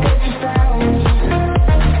 That you found me.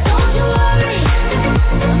 Don't you worry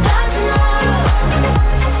about tomorrow.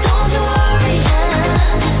 Don't you worry,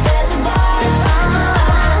 just at the bottom. All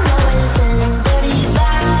I know is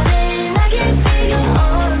 10:35 and I can feel your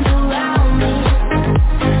arms around me.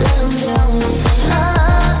 Let them drown me.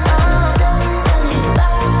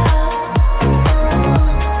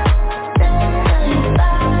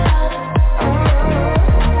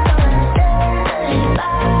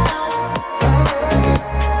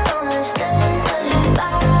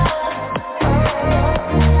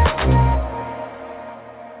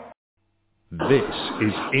 This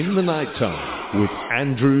is In the Nighttime with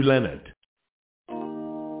Andrew Leonard.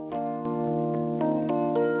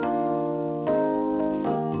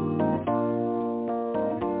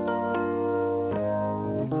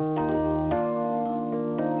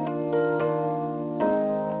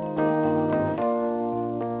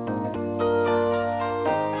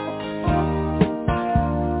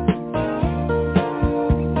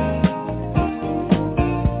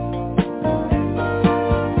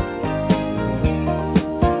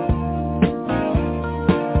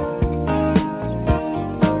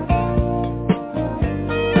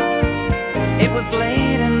 It was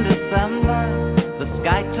late in December, the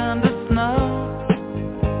sky turned to snow.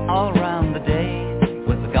 All around the day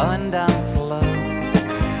was going down slow.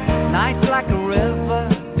 Nights like a river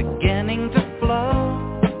beginning to flow.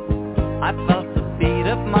 I felt the beat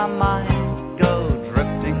of my mind go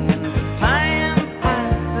drifting into time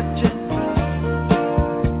passages.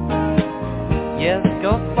 Years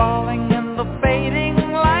go falling in the fading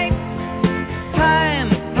light. Time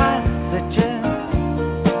passages.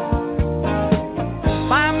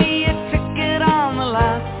 Buy me a ticket on the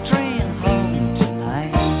last train home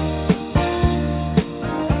tonight.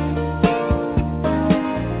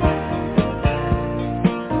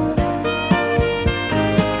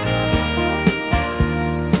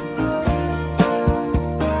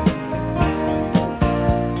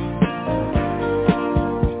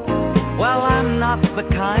 Well, I'm not the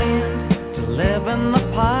kind to live in the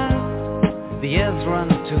past. The years run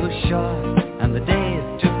too short and the days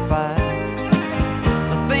too fast.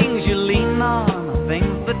 The things you lean on are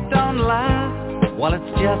things that don't last. Well,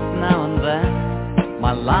 it's just now and then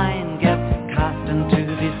my line gets cast into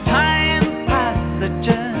these time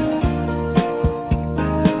passages.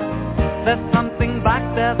 There's something back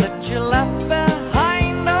there that you left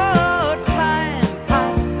behind. Oh, time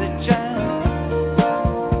passages.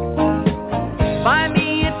 Buy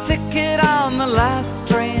me a ticket on the last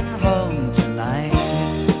train home tonight.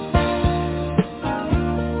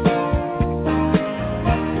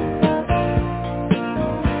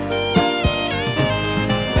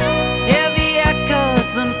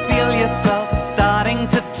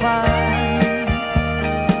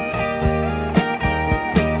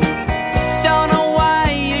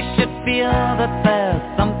 that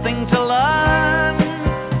there's something to learn.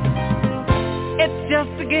 It's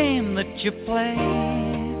just a game that you play.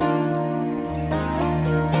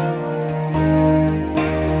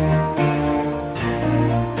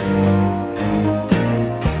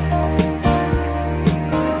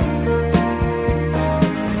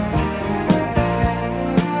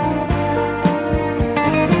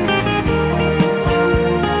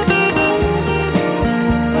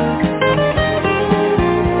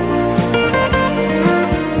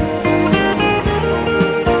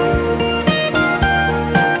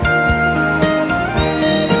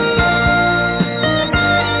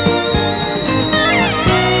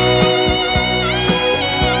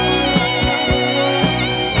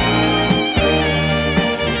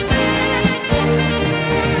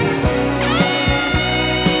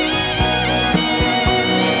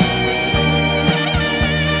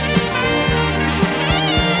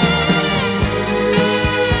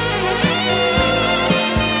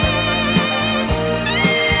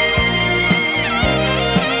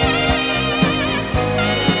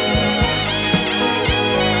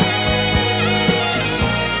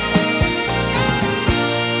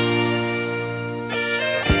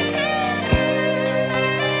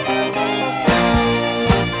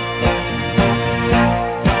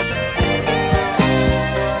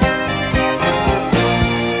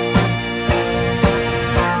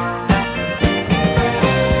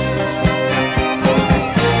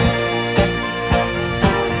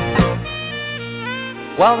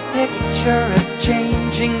 Well, the picture is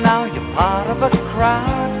changing now, you're part of a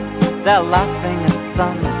crowd. They're laughing at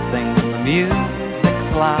something, the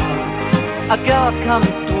music's loud. A girl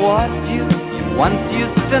comes towards you, you once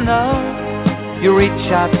used to know. You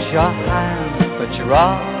reach out your hand, but you're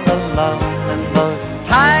all alone in those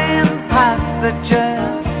time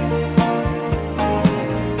passages.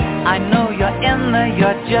 I know you're in there,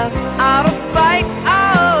 you're just out of sight.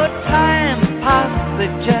 Oh, time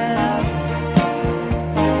passages.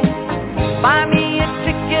 Buy me a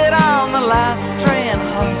ticket on the last train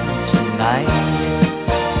home tonight.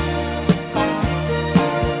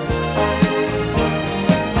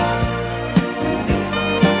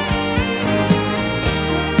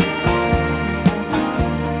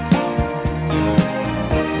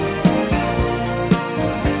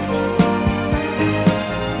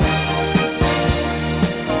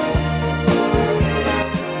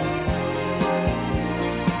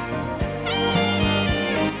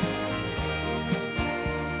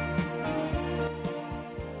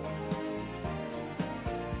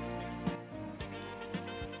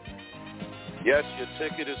 Yes, your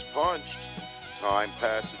ticket is punched. Time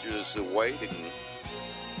passages are waiting.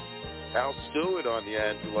 Al Stewart on the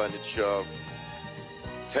Andrew Leonard Show.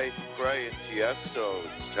 Tate McRae and Tiesto.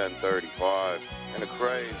 It's 10:35. And a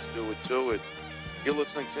craze, do it to it. You're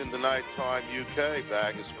listening to In the Nighttime UK,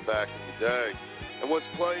 bangers from back in the day. And what's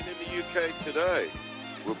playing in the UK today?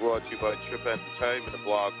 We're brought to you by Trip Entertainment and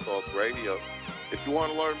Blog Talk Radio. If you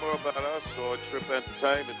want to learn more about us or Trip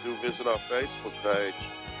Entertainment, do visit our Facebook page.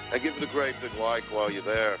 And give it a great big like while you're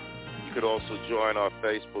there. You could also join our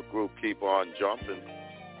Facebook group, Keep On Jumping.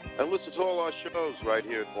 And listen to all our shows right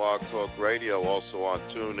here at Blog Talk Radio, also on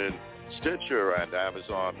TuneIn, Stitcher, and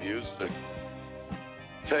Amazon Music.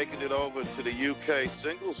 Taking it over to the UK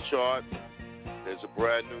singles chart, there's a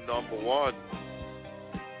brand new number one.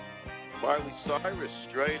 Miley Cyrus,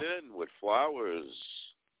 straight in with Flowers.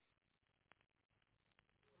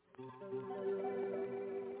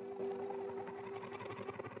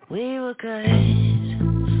 We were good,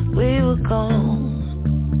 we were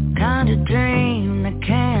gold, kind of dream that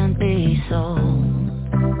can't be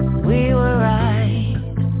sold. We were right,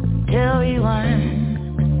 till we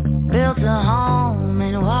weren't, built a home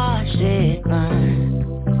and watched it burn.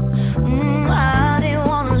 I didn't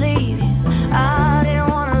want to leave you, I didn't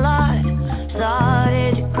want to lie.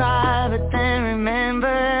 Started to cry, but then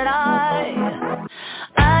remembered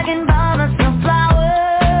I can buy myself flowers.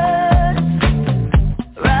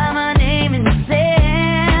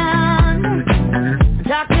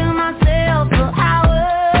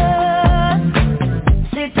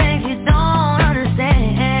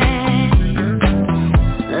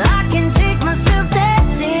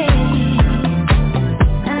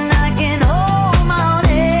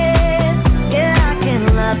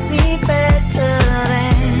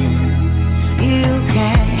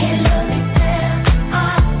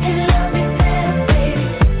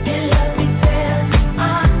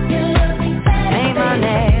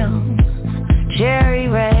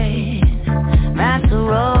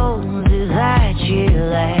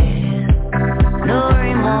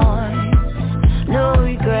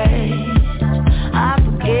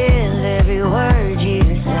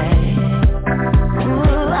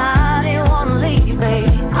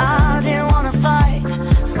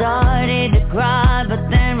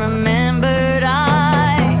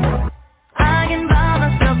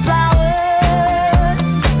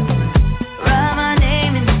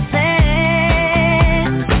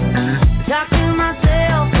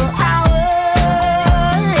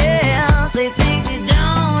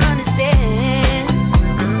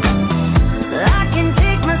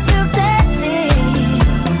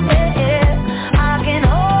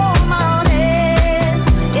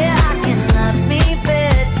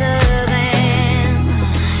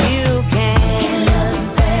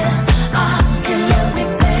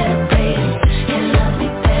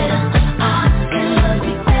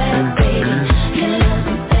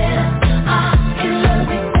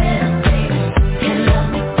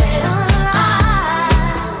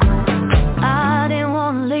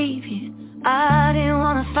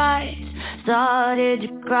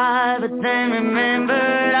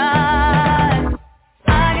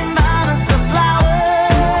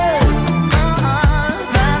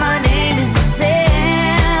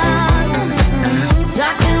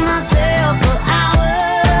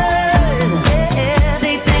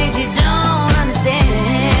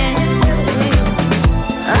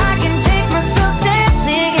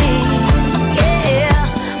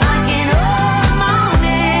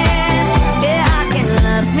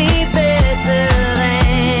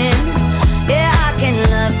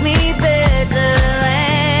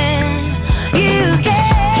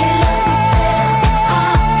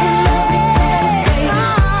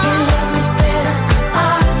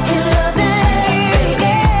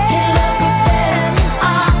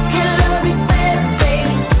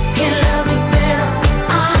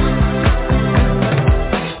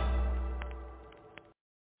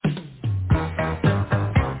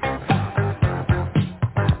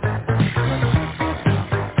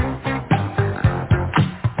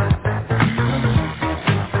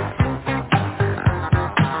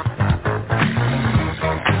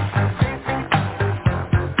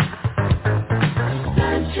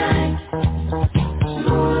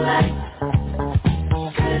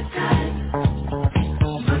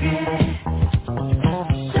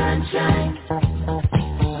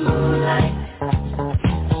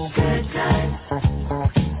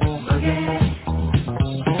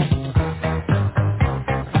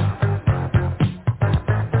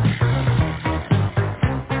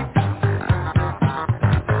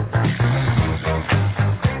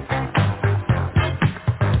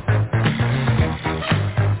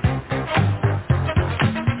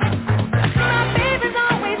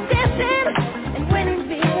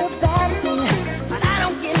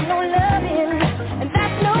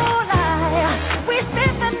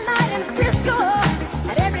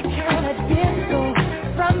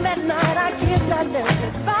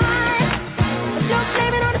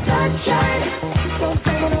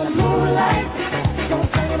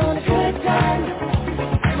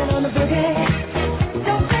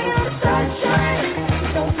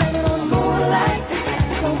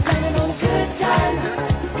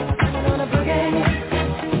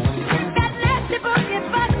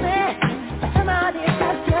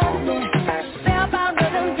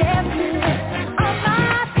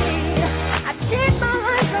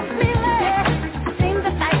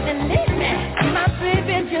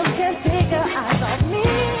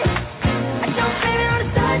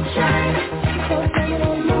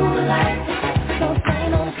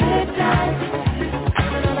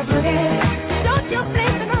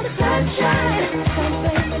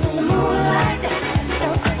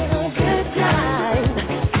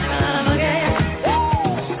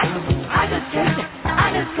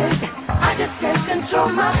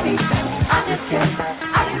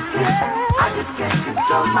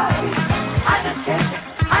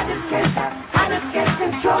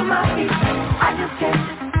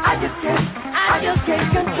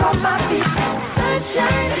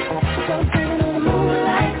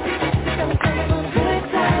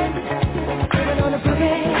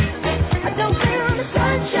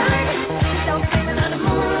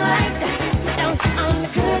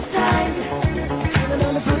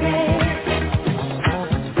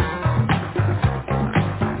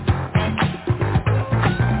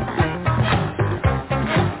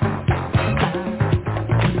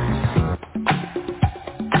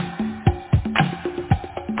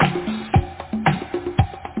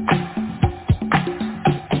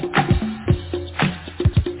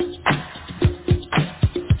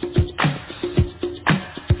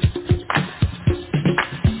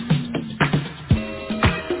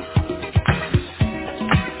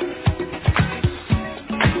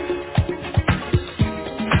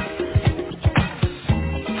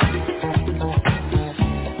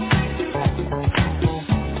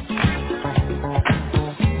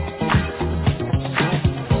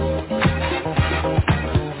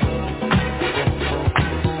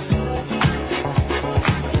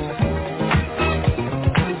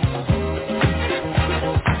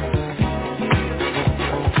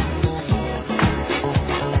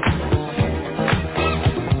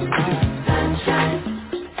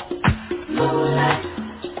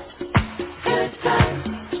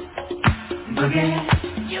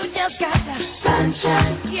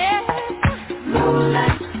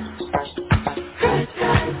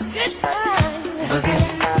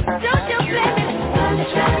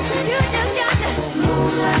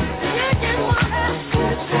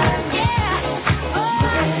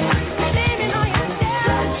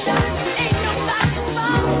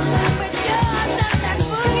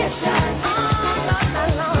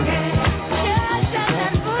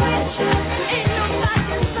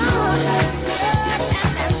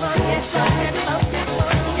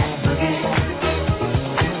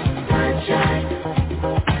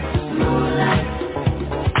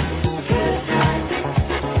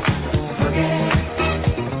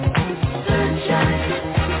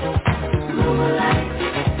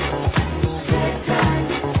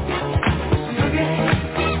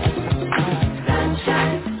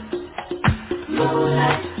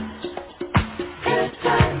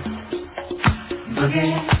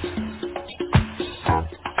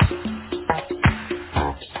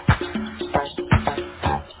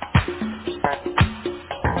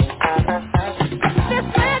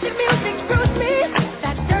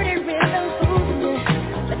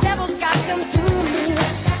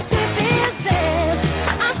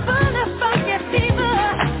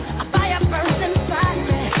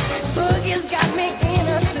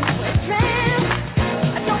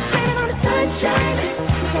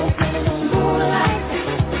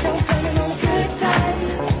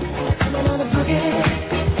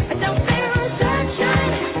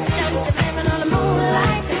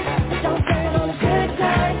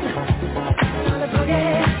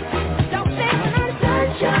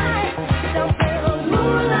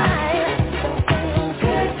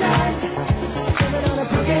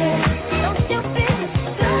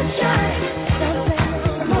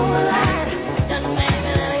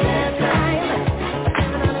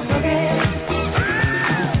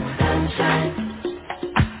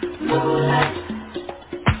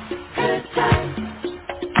 good times,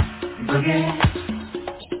 boogie,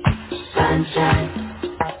 sunshine,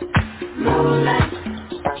 moonlight,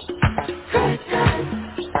 good times,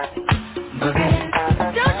 boogie.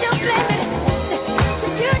 Don't you blame it,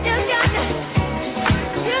 you just got to,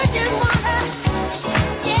 you just wanna,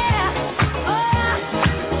 yeah, oh,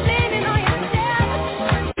 blame it on yourself.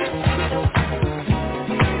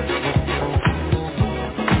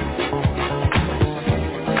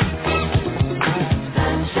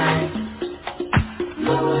 Sunshine,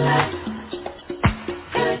 moonlight,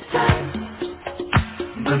 good times,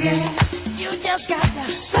 boogie. You just got the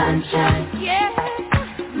sunshine, yeah,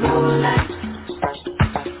 moonlight,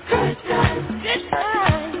 good times,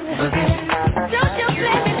 boogie. Don't you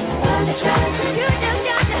blame it, sunshine. You just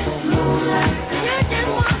got the moonlight, you just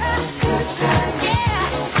wanna, good times,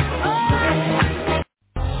 yeah,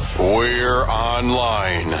 oh. We're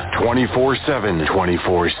online 24/7.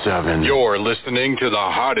 24/7. You're listening to the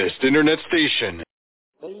hottest internet station.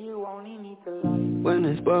 When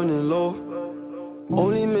it's burning low,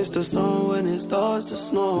 only miss the sun when it starts to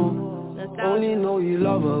snow. Only know you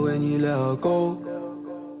love her when you let her go.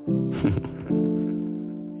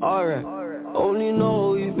 Alright, only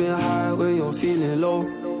know you've been high when you're feeling low.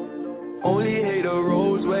 Only hate the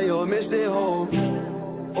roads where you're missing home.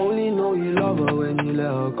 Only know you love her when you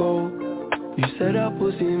let her go. You said that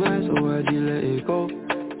pussy man, so why'd you let it go?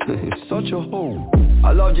 It's such a hole.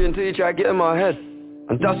 I loved you until you tried to get in my head,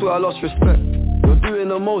 and that's where I lost respect. You're doing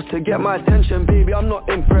the most to get my attention, baby, I'm not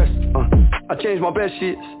impressed. I changed my bed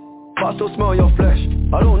sheets, but I still smell your flesh.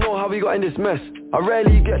 I don't know how we got in this mess. I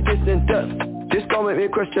rarely get this in depth. This gon' make me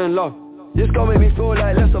question love. This gon' make me feel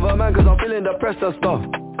like less of a man, cause I'm feeling depressed and stuff.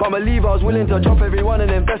 Can't believe I was willing to drop everyone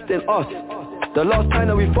and invest in us. The last time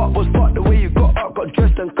that we fought was fucked. The way you got up, got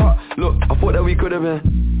dressed and cut. Look, I thought that we could have been.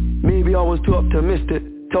 Maybe I was too optimistic.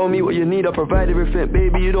 Tell me what you need, I provide everything.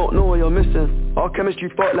 Baby, you don't know what you're missing. Our chemistry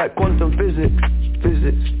felt like quantum physics.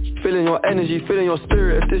 Feeling your energy, feeling your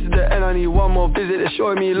spirit. If this is the end, I need one more visit. It's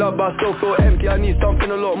showing me love, but I still feel empty. I need something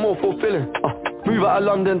a lot more fulfilling. Move out of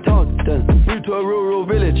London town, then move to a rural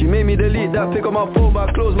village. You made me delete that, pick up my phone, but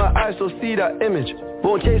I close my eyes, so see that image.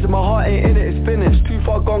 Won't chase it, my heart ain't in it, it's finished. Too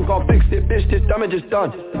far gone, can't fix it, bitch, this damage is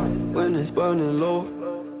done. When it's burning low,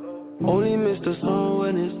 only miss the sun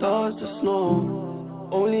when it starts to snow.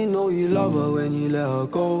 Only know you love her when you let her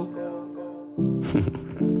go.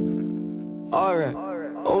 Alright,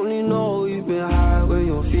 only know you've been high when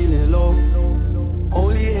you're feeling low.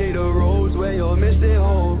 Only hate the roads where you're missing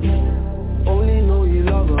home. Only know you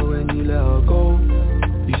love her when you let her go.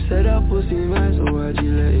 You said that pussy man, so why'd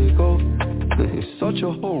you let it go? It's such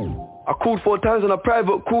a hole. I called 4 times on a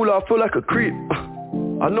private cooler, I feel like a creep.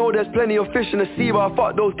 I know there's plenty of fish in the sea, but I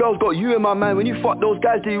fuck those girls, got you in my mind. When you fuck those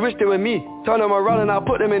guys, do you wish they were me? Turn them around and I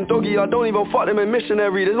put them in doggy. I don't even fuck them in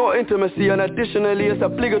missionary. There's no intimacy, and additionally it's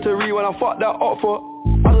obligatory when I fuck that up for.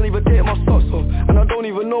 I don't even take my socks off, and I don't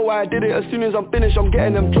even know why I did it. As soon as I'm finished, I'm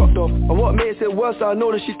getting them dropped off. And what makes it worse, I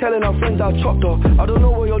know that she's telling her friends I chopped off. I don't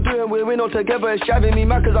know what you're doing, we're in all together. It's driving me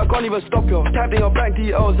mad cause I can't even stop you. Tapped in your bank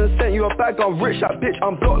details and sent you a bag. I'm rich, that bitch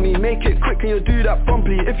unblock me. Make it quick, can you do that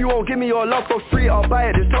promptly? If you won't give me your love for free, I'll buy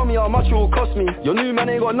it. Just tell me how much it will cost me. Your new man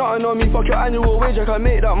ain't got nothing on me. Fuck your annual wage, I can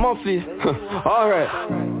make that monthly. Alright,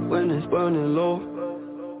 when it's burning low,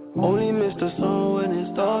 only miss the sun when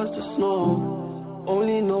it starts to snow.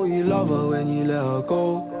 Only know you love her when you let her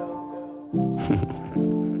go.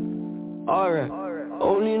 Alright,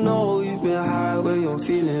 only know you've been high when you're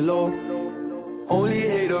feeling low. Only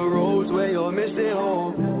hate the roads where you're missing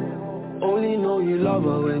home. Only know you love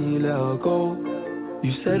her when you let her go.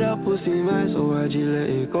 You said that pussy man, so why'd you let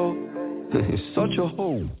it go? It's such a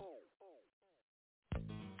hole.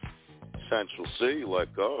 Central C,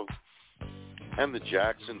 let go. And the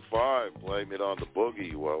Jackson 5, blame it on the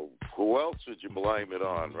boogie. Well, who else would you blame it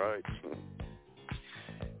on, right?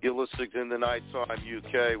 You're listening in the Nighttime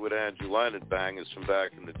UK with Andrew Leonard, bangers from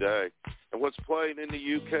back in the day. And what's playing in the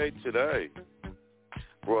UK today?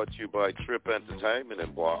 Brought to you by Trip Entertainment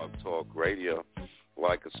and Blog Talk Radio.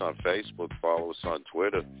 Like us on Facebook, follow us on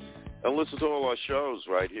Twitter, and listen to all our shows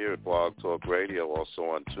right here at Blog Talk Radio, also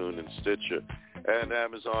on TuneIn, Stitcher, and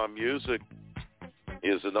Amazon Music.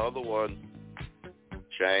 Here's another one.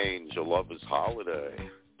 Change, A Lover's Holiday.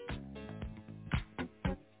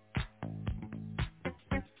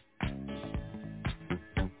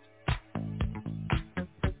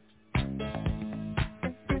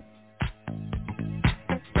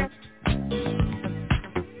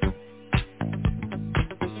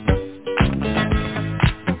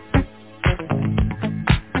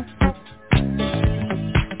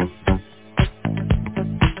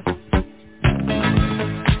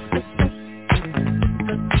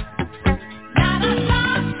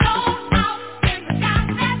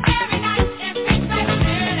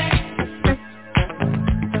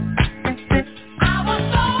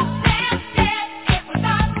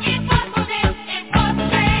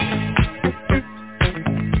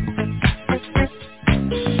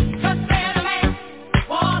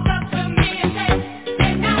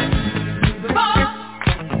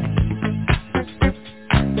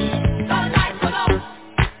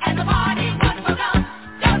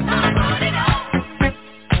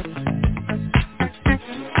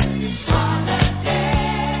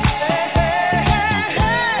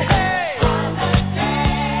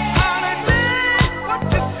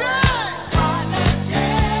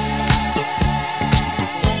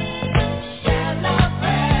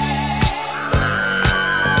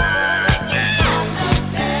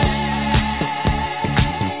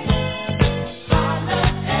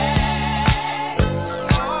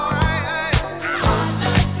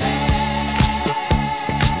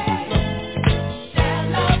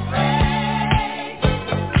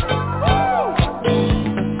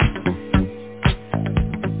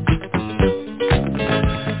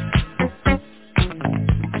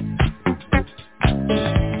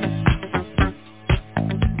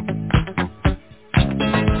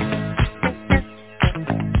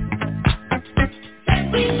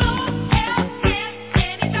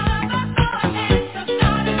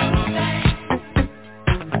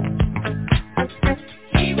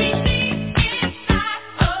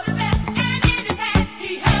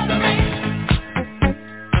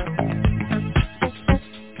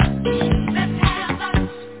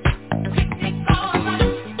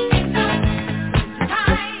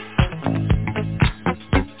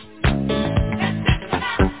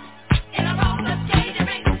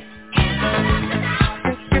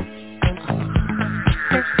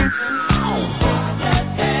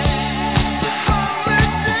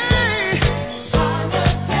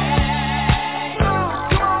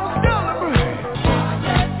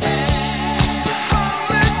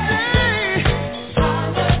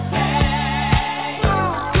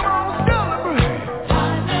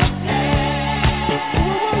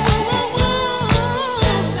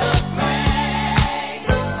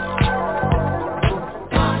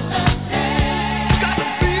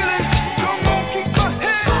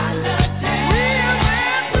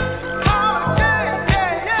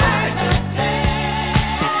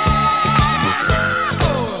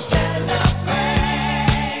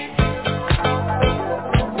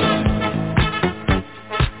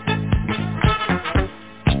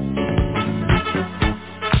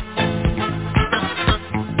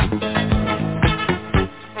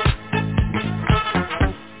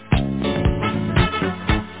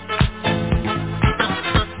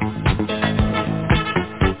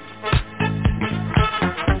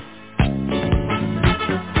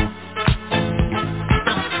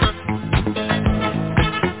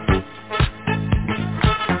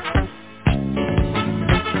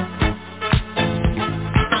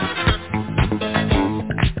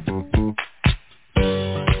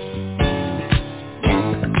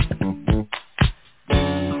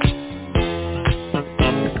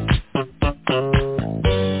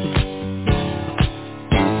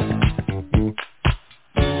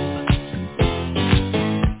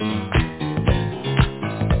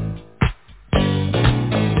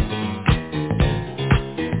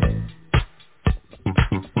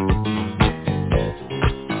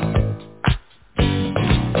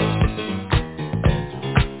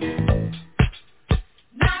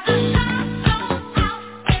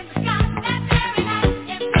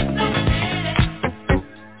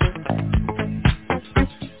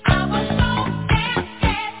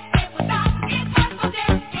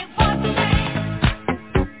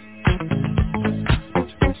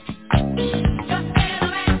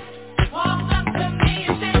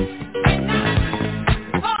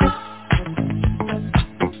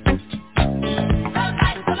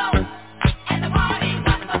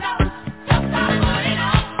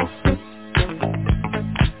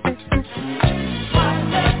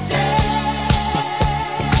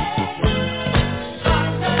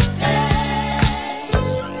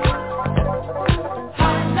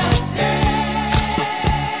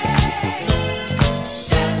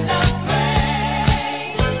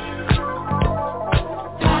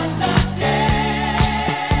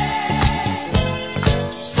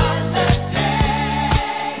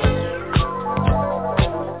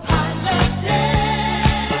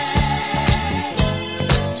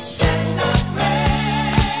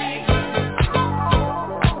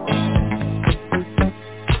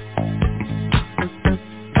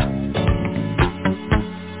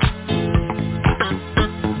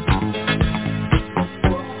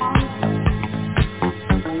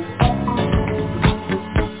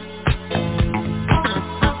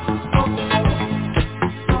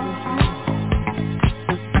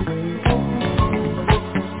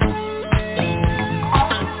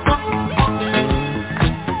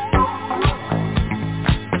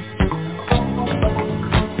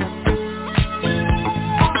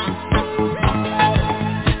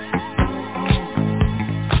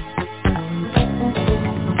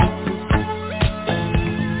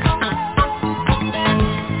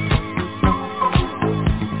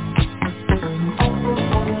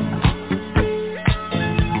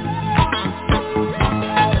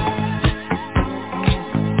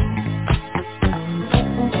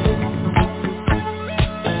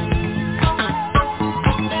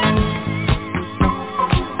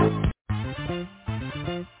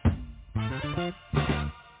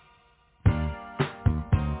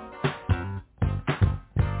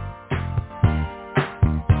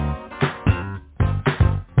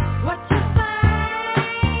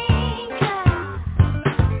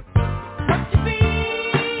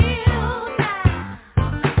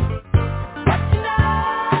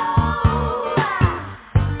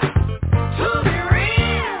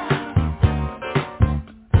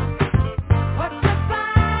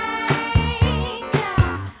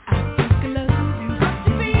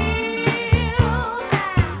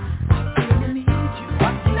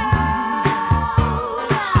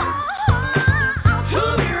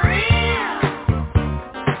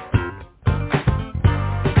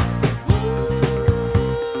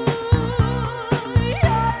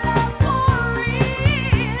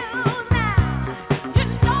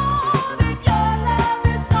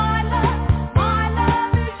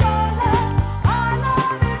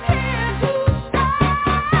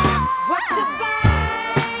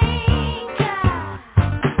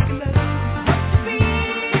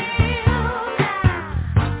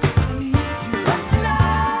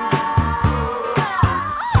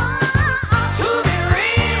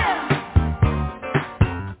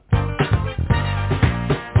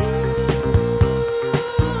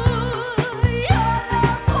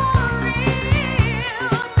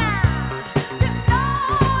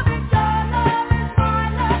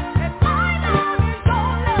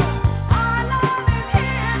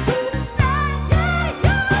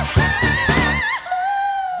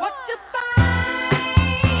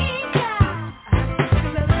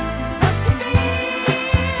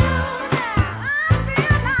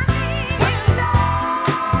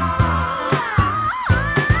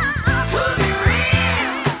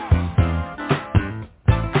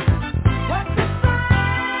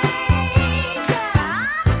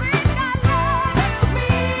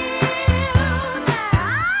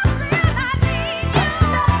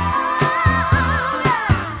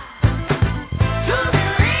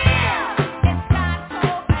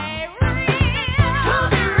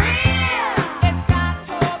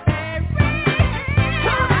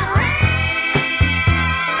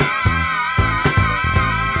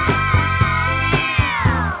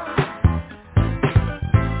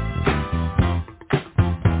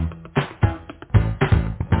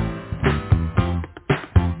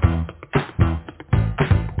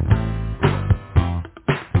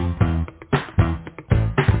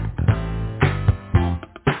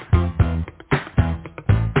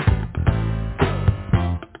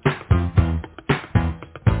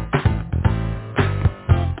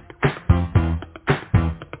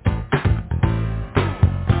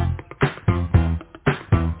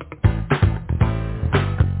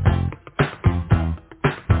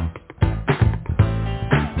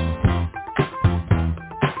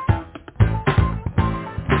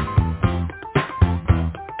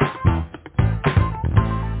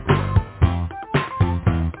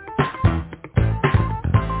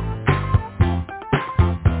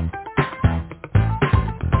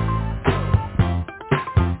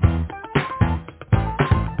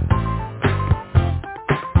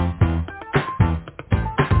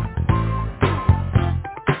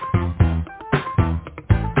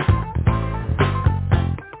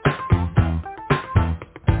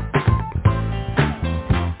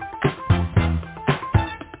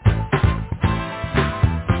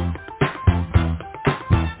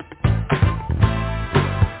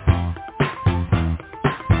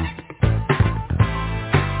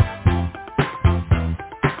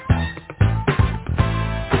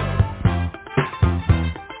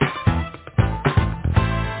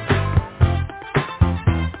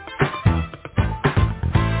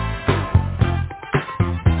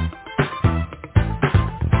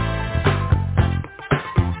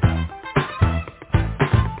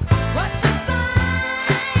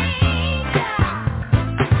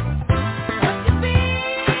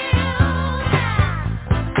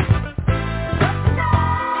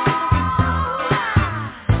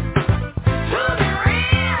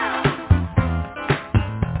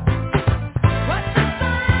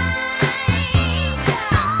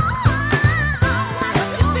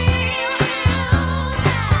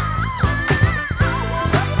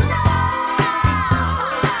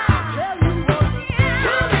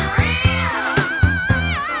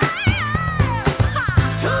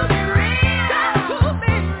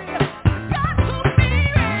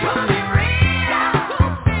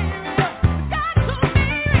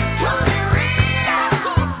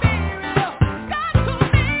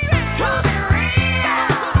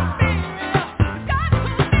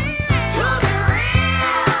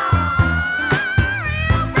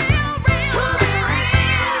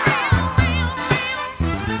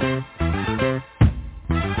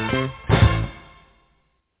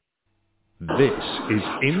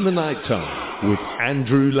 In the Nighttime with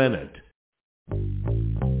Andrew Leonard.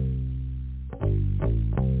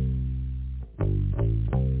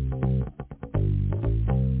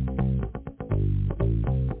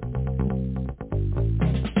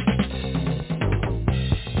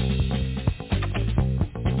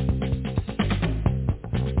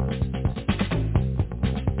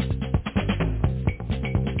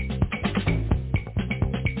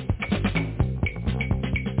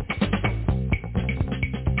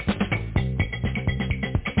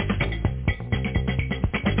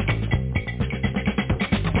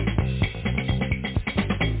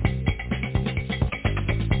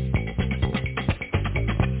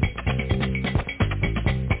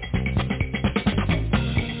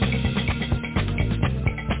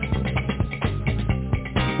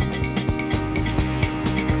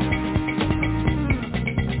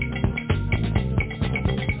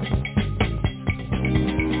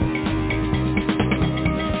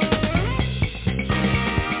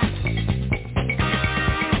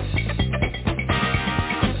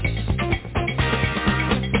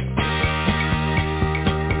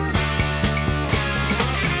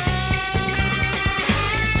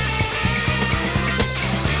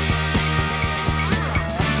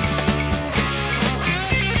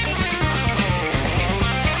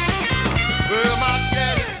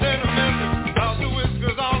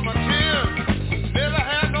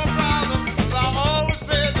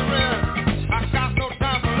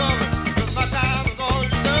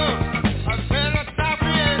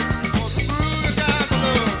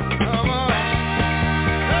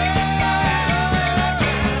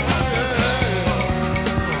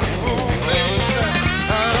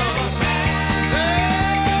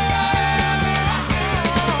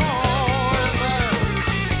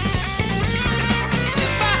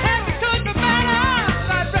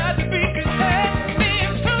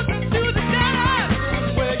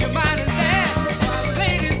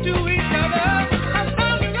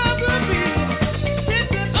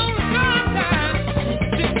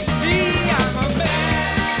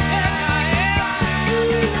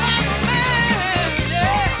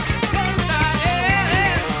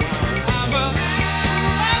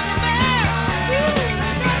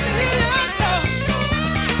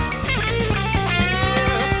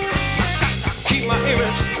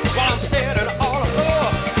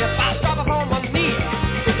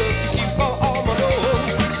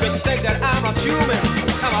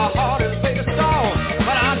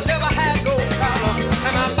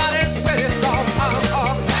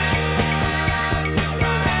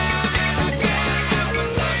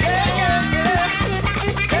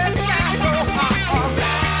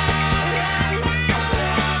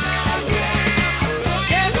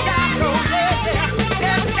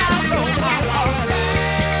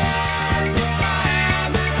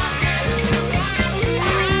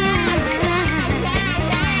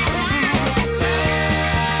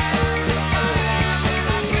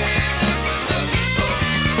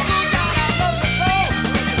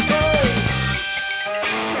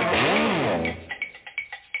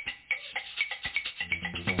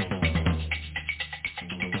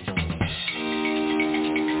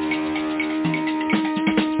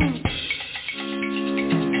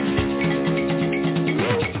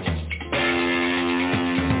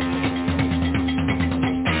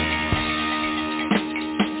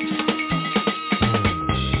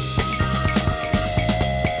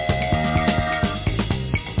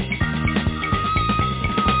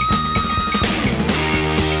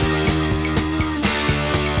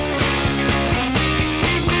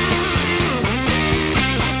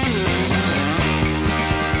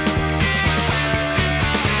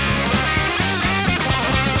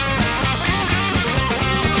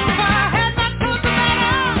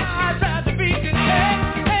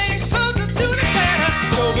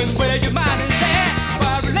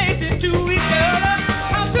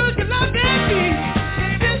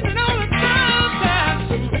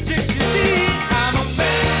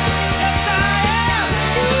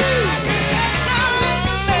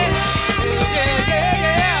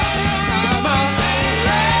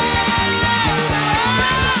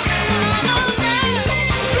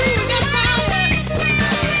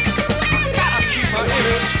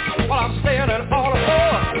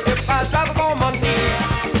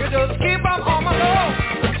 Keep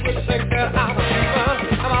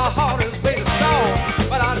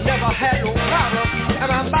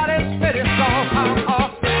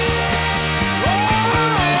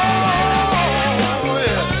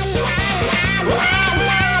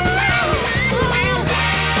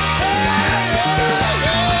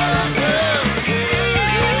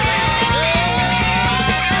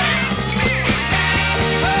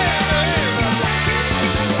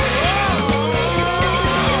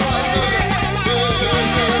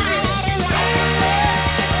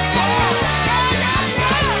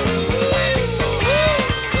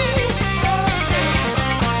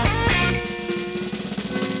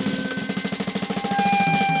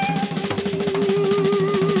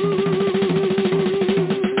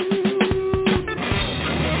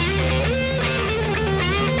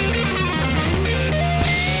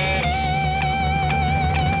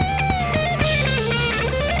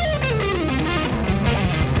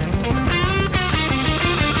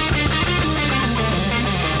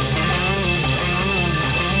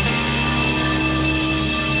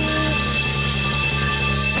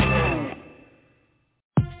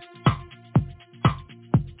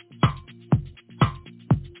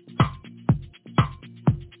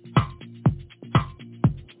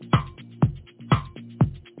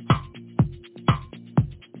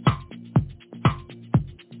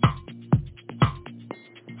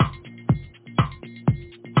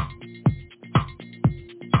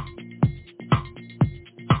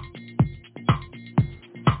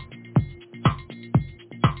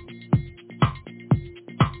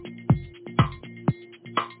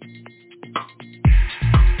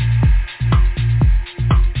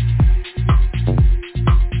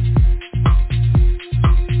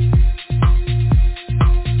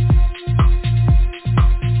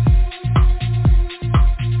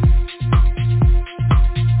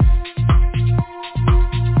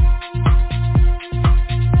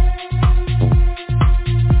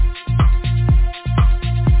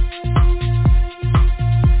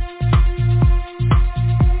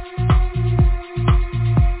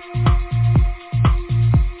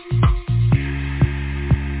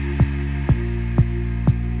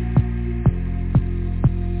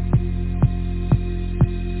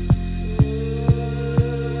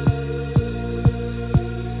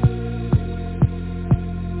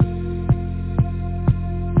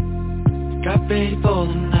Got ready for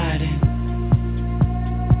the night in.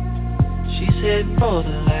 She's heading for the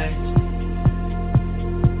lights,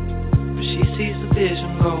 but she sees the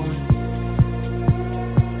vision going,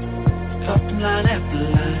 talking line after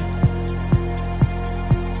line.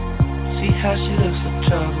 See how she looks like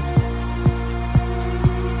trouble,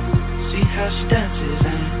 see how she dances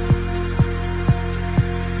and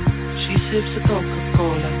she sips the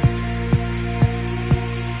Coca-Cola.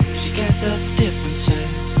 She can't tell the difference, yeah.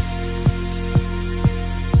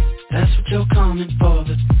 That's what you're coming for,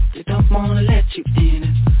 but they don't wanna let you in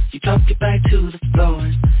it. You drop your back to the floor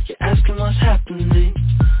and you're asking what's happening.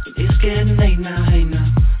 It's getting late now, hey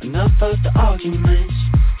now, enough of the arguments.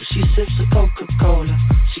 But she sips the Coca-Cola,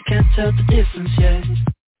 she can't tell the difference yet.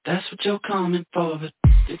 That's what you're coming for, but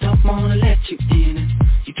they don't wanna let you in it.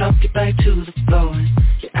 You drop your back to the floor and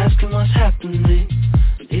you're asking what's happening.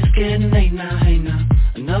 It's getting late now, hey now,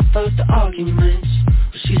 enough of the arguments.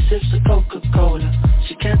 But she sips the Coca-Cola,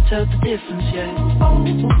 she can't tell the difference yet.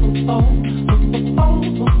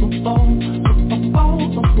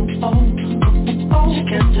 She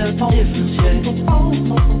can't tell the difference yet.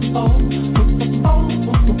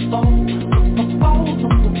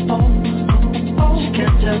 She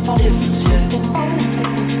can't tell the difference yet.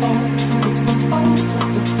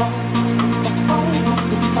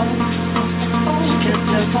 She can't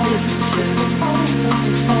tell the difference yet.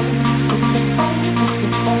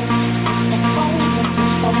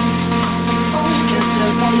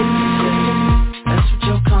 That's what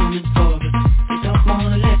you're coming for, but they don't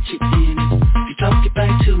wanna let you in it. You drop your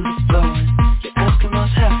back to the floor and you're asking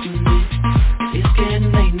what's happening. It's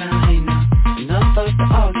getting late now, hey now, enough of the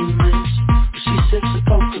arguments. But she sips the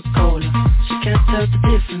Coca-Cola, she can't tell the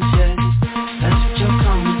difference yet.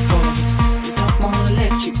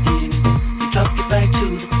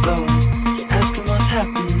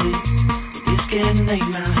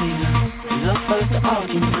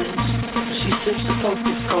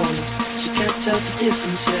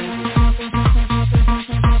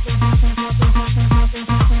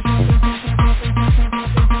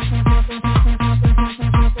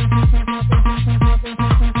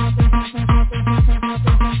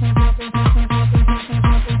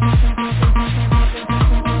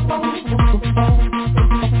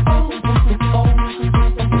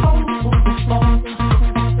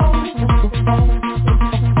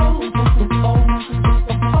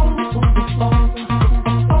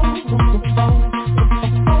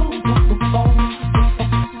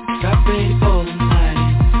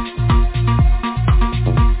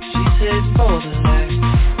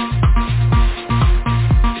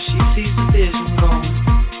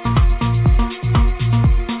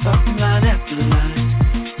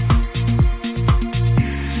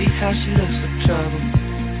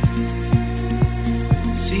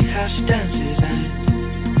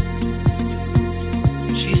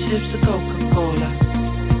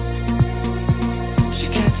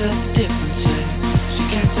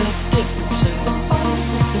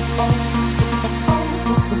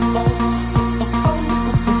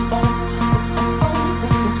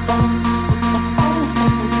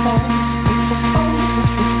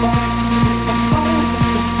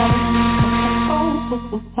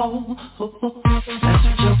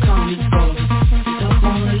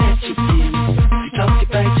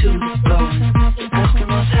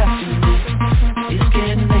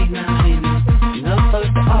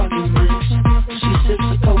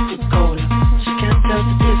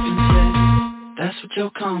 That's what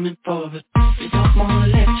you're coming for, but they don't wanna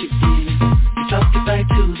let you in it. You drop your back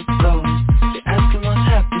to the floor and you're asking what's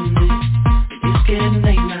happening. It's getting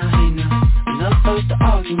late now, hey now, enough of the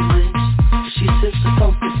arguments. She sips the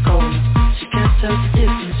Coca-Cola, she can't tell the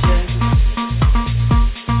difference yet.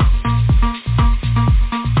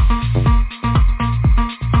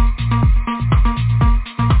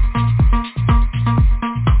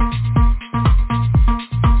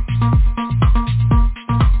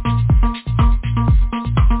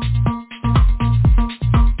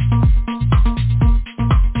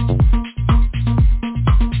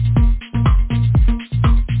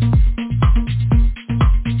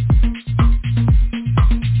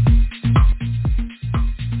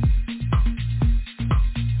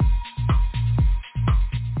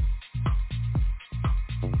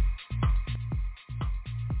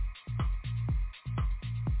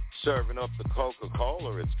 Serving up the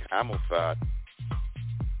Coca-Cola, it's camel fat.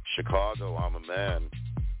 Chicago, I'm a man.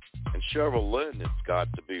 And Cheryl Lynn, it's got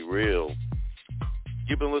to be real.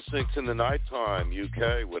 You've been listening to the Nighttime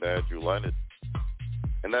UK with Andrew Leonard.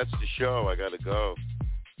 And that's the show. I got to go.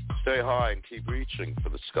 Stay high and keep reaching for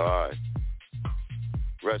the sky.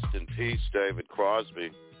 Rest in peace, David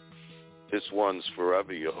Crosby. This one's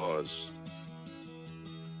forever yours.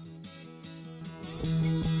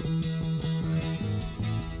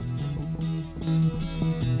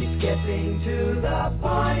 It's getting to the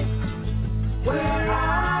point where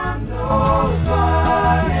I'm no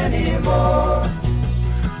fun anymore.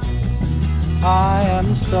 I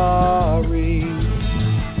am sorry.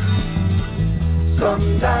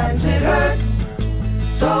 Sometimes it hurts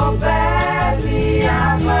so badly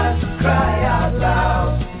I must cry out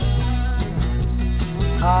loud.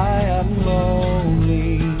 I am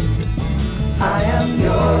lonely. I am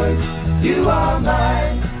yours, you are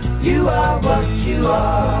mine, you are what you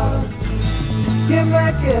are. You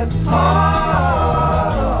make it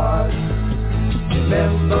hard.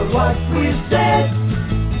 Remember what we said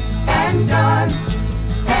and done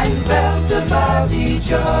and felt about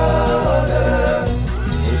each other.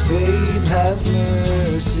 Oh, babe, have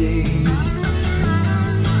mercy.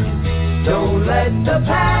 Don't let the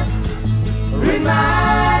past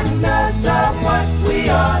remind us of what we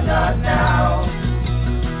are not now.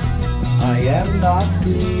 I am not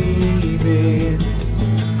leaving.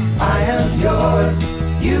 I am yours,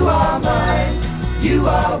 you are mine, you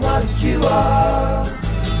are what you are.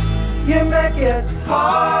 You make it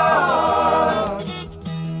hard.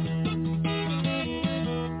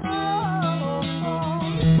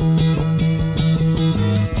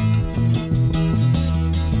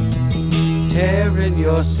 Tearing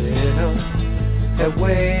yourself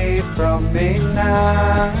away from me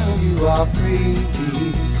now. You are free,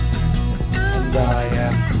 and I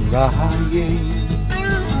am crying.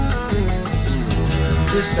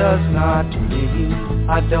 This does not mean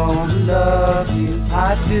I don't love you.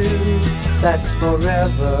 I do. That's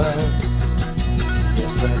forever.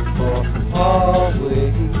 Yes, that's for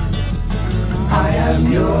always. I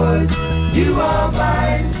am yours, you are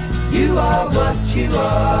mine, you are what you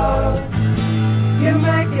are. You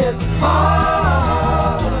make it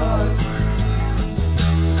hard.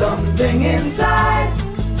 Something inside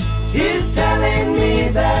is telling me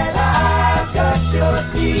that I've got your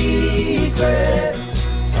secret.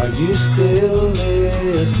 Are you still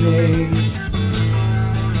listening?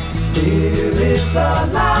 Here is the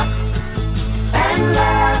lock, and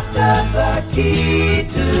laughter the key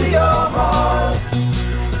to your heart.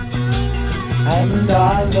 And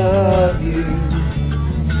I love you.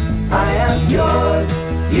 I am yours,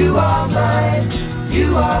 you are mine,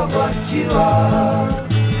 you are what you are.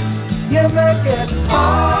 You make it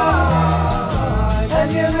hard,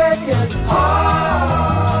 and you make it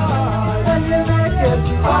hard, and you make it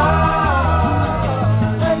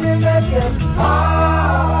hard, and you make it hard.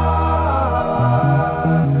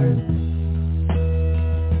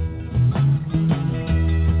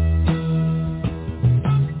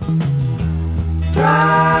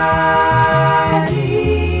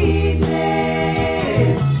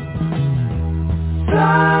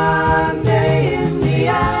 Sunday in the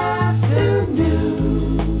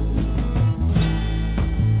afternoon.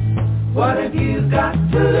 What have you got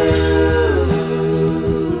to lose?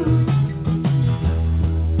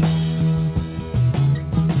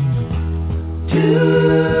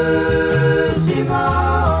 Tuesday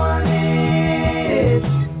morning.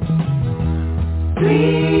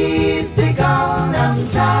 Please be gone, I'm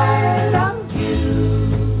tired of you.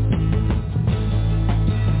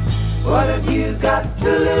 What have you got to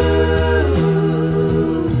lose?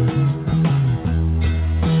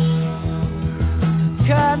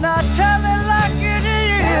 Can I tell it like it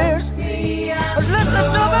is? Listen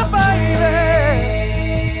to me, baby.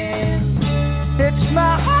 It's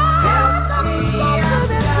my heart that's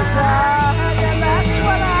broken inside, and that's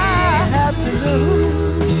what I have to do.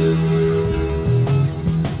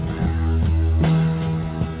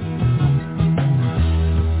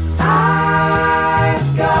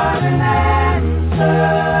 I've got an answer.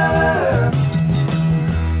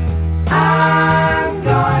 I'm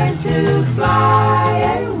going to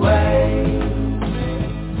fly away.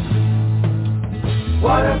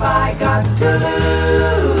 What have I got to lose?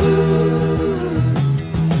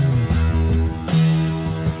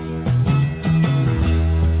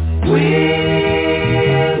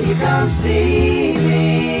 Will you come see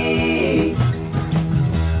me?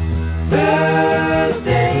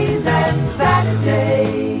 Thursdays and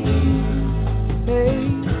Saturdays. Hey,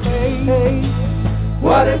 hey, hey.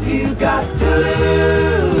 What have you got to lose?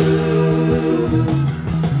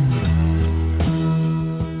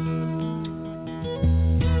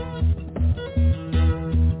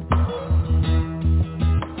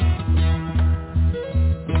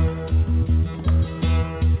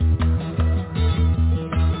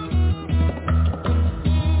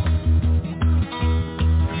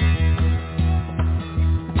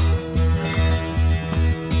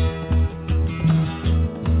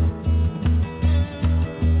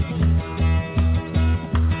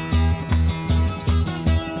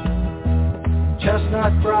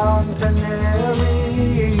 chestnut brown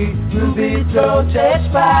canary, ruby-throated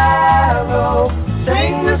sparrow,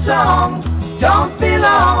 sing the song, don't be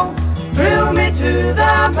long, thrill me to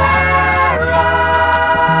the marrow.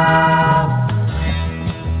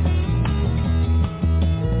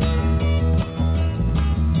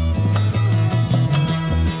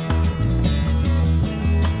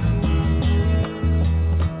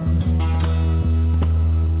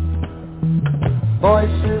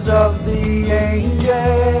 Voices of the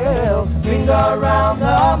angels linger around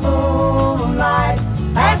the moonlight,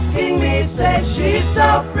 asking me, say she's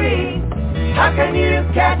so free, how can you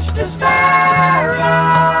catch the sparrow?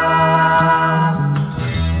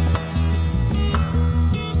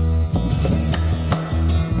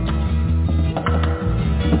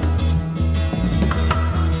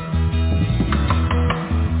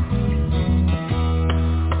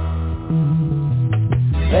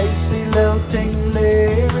 Lacy lilting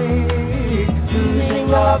lyric, losing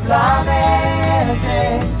love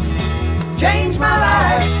lamented. Change my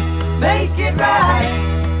life, make it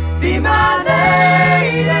right, be my lady.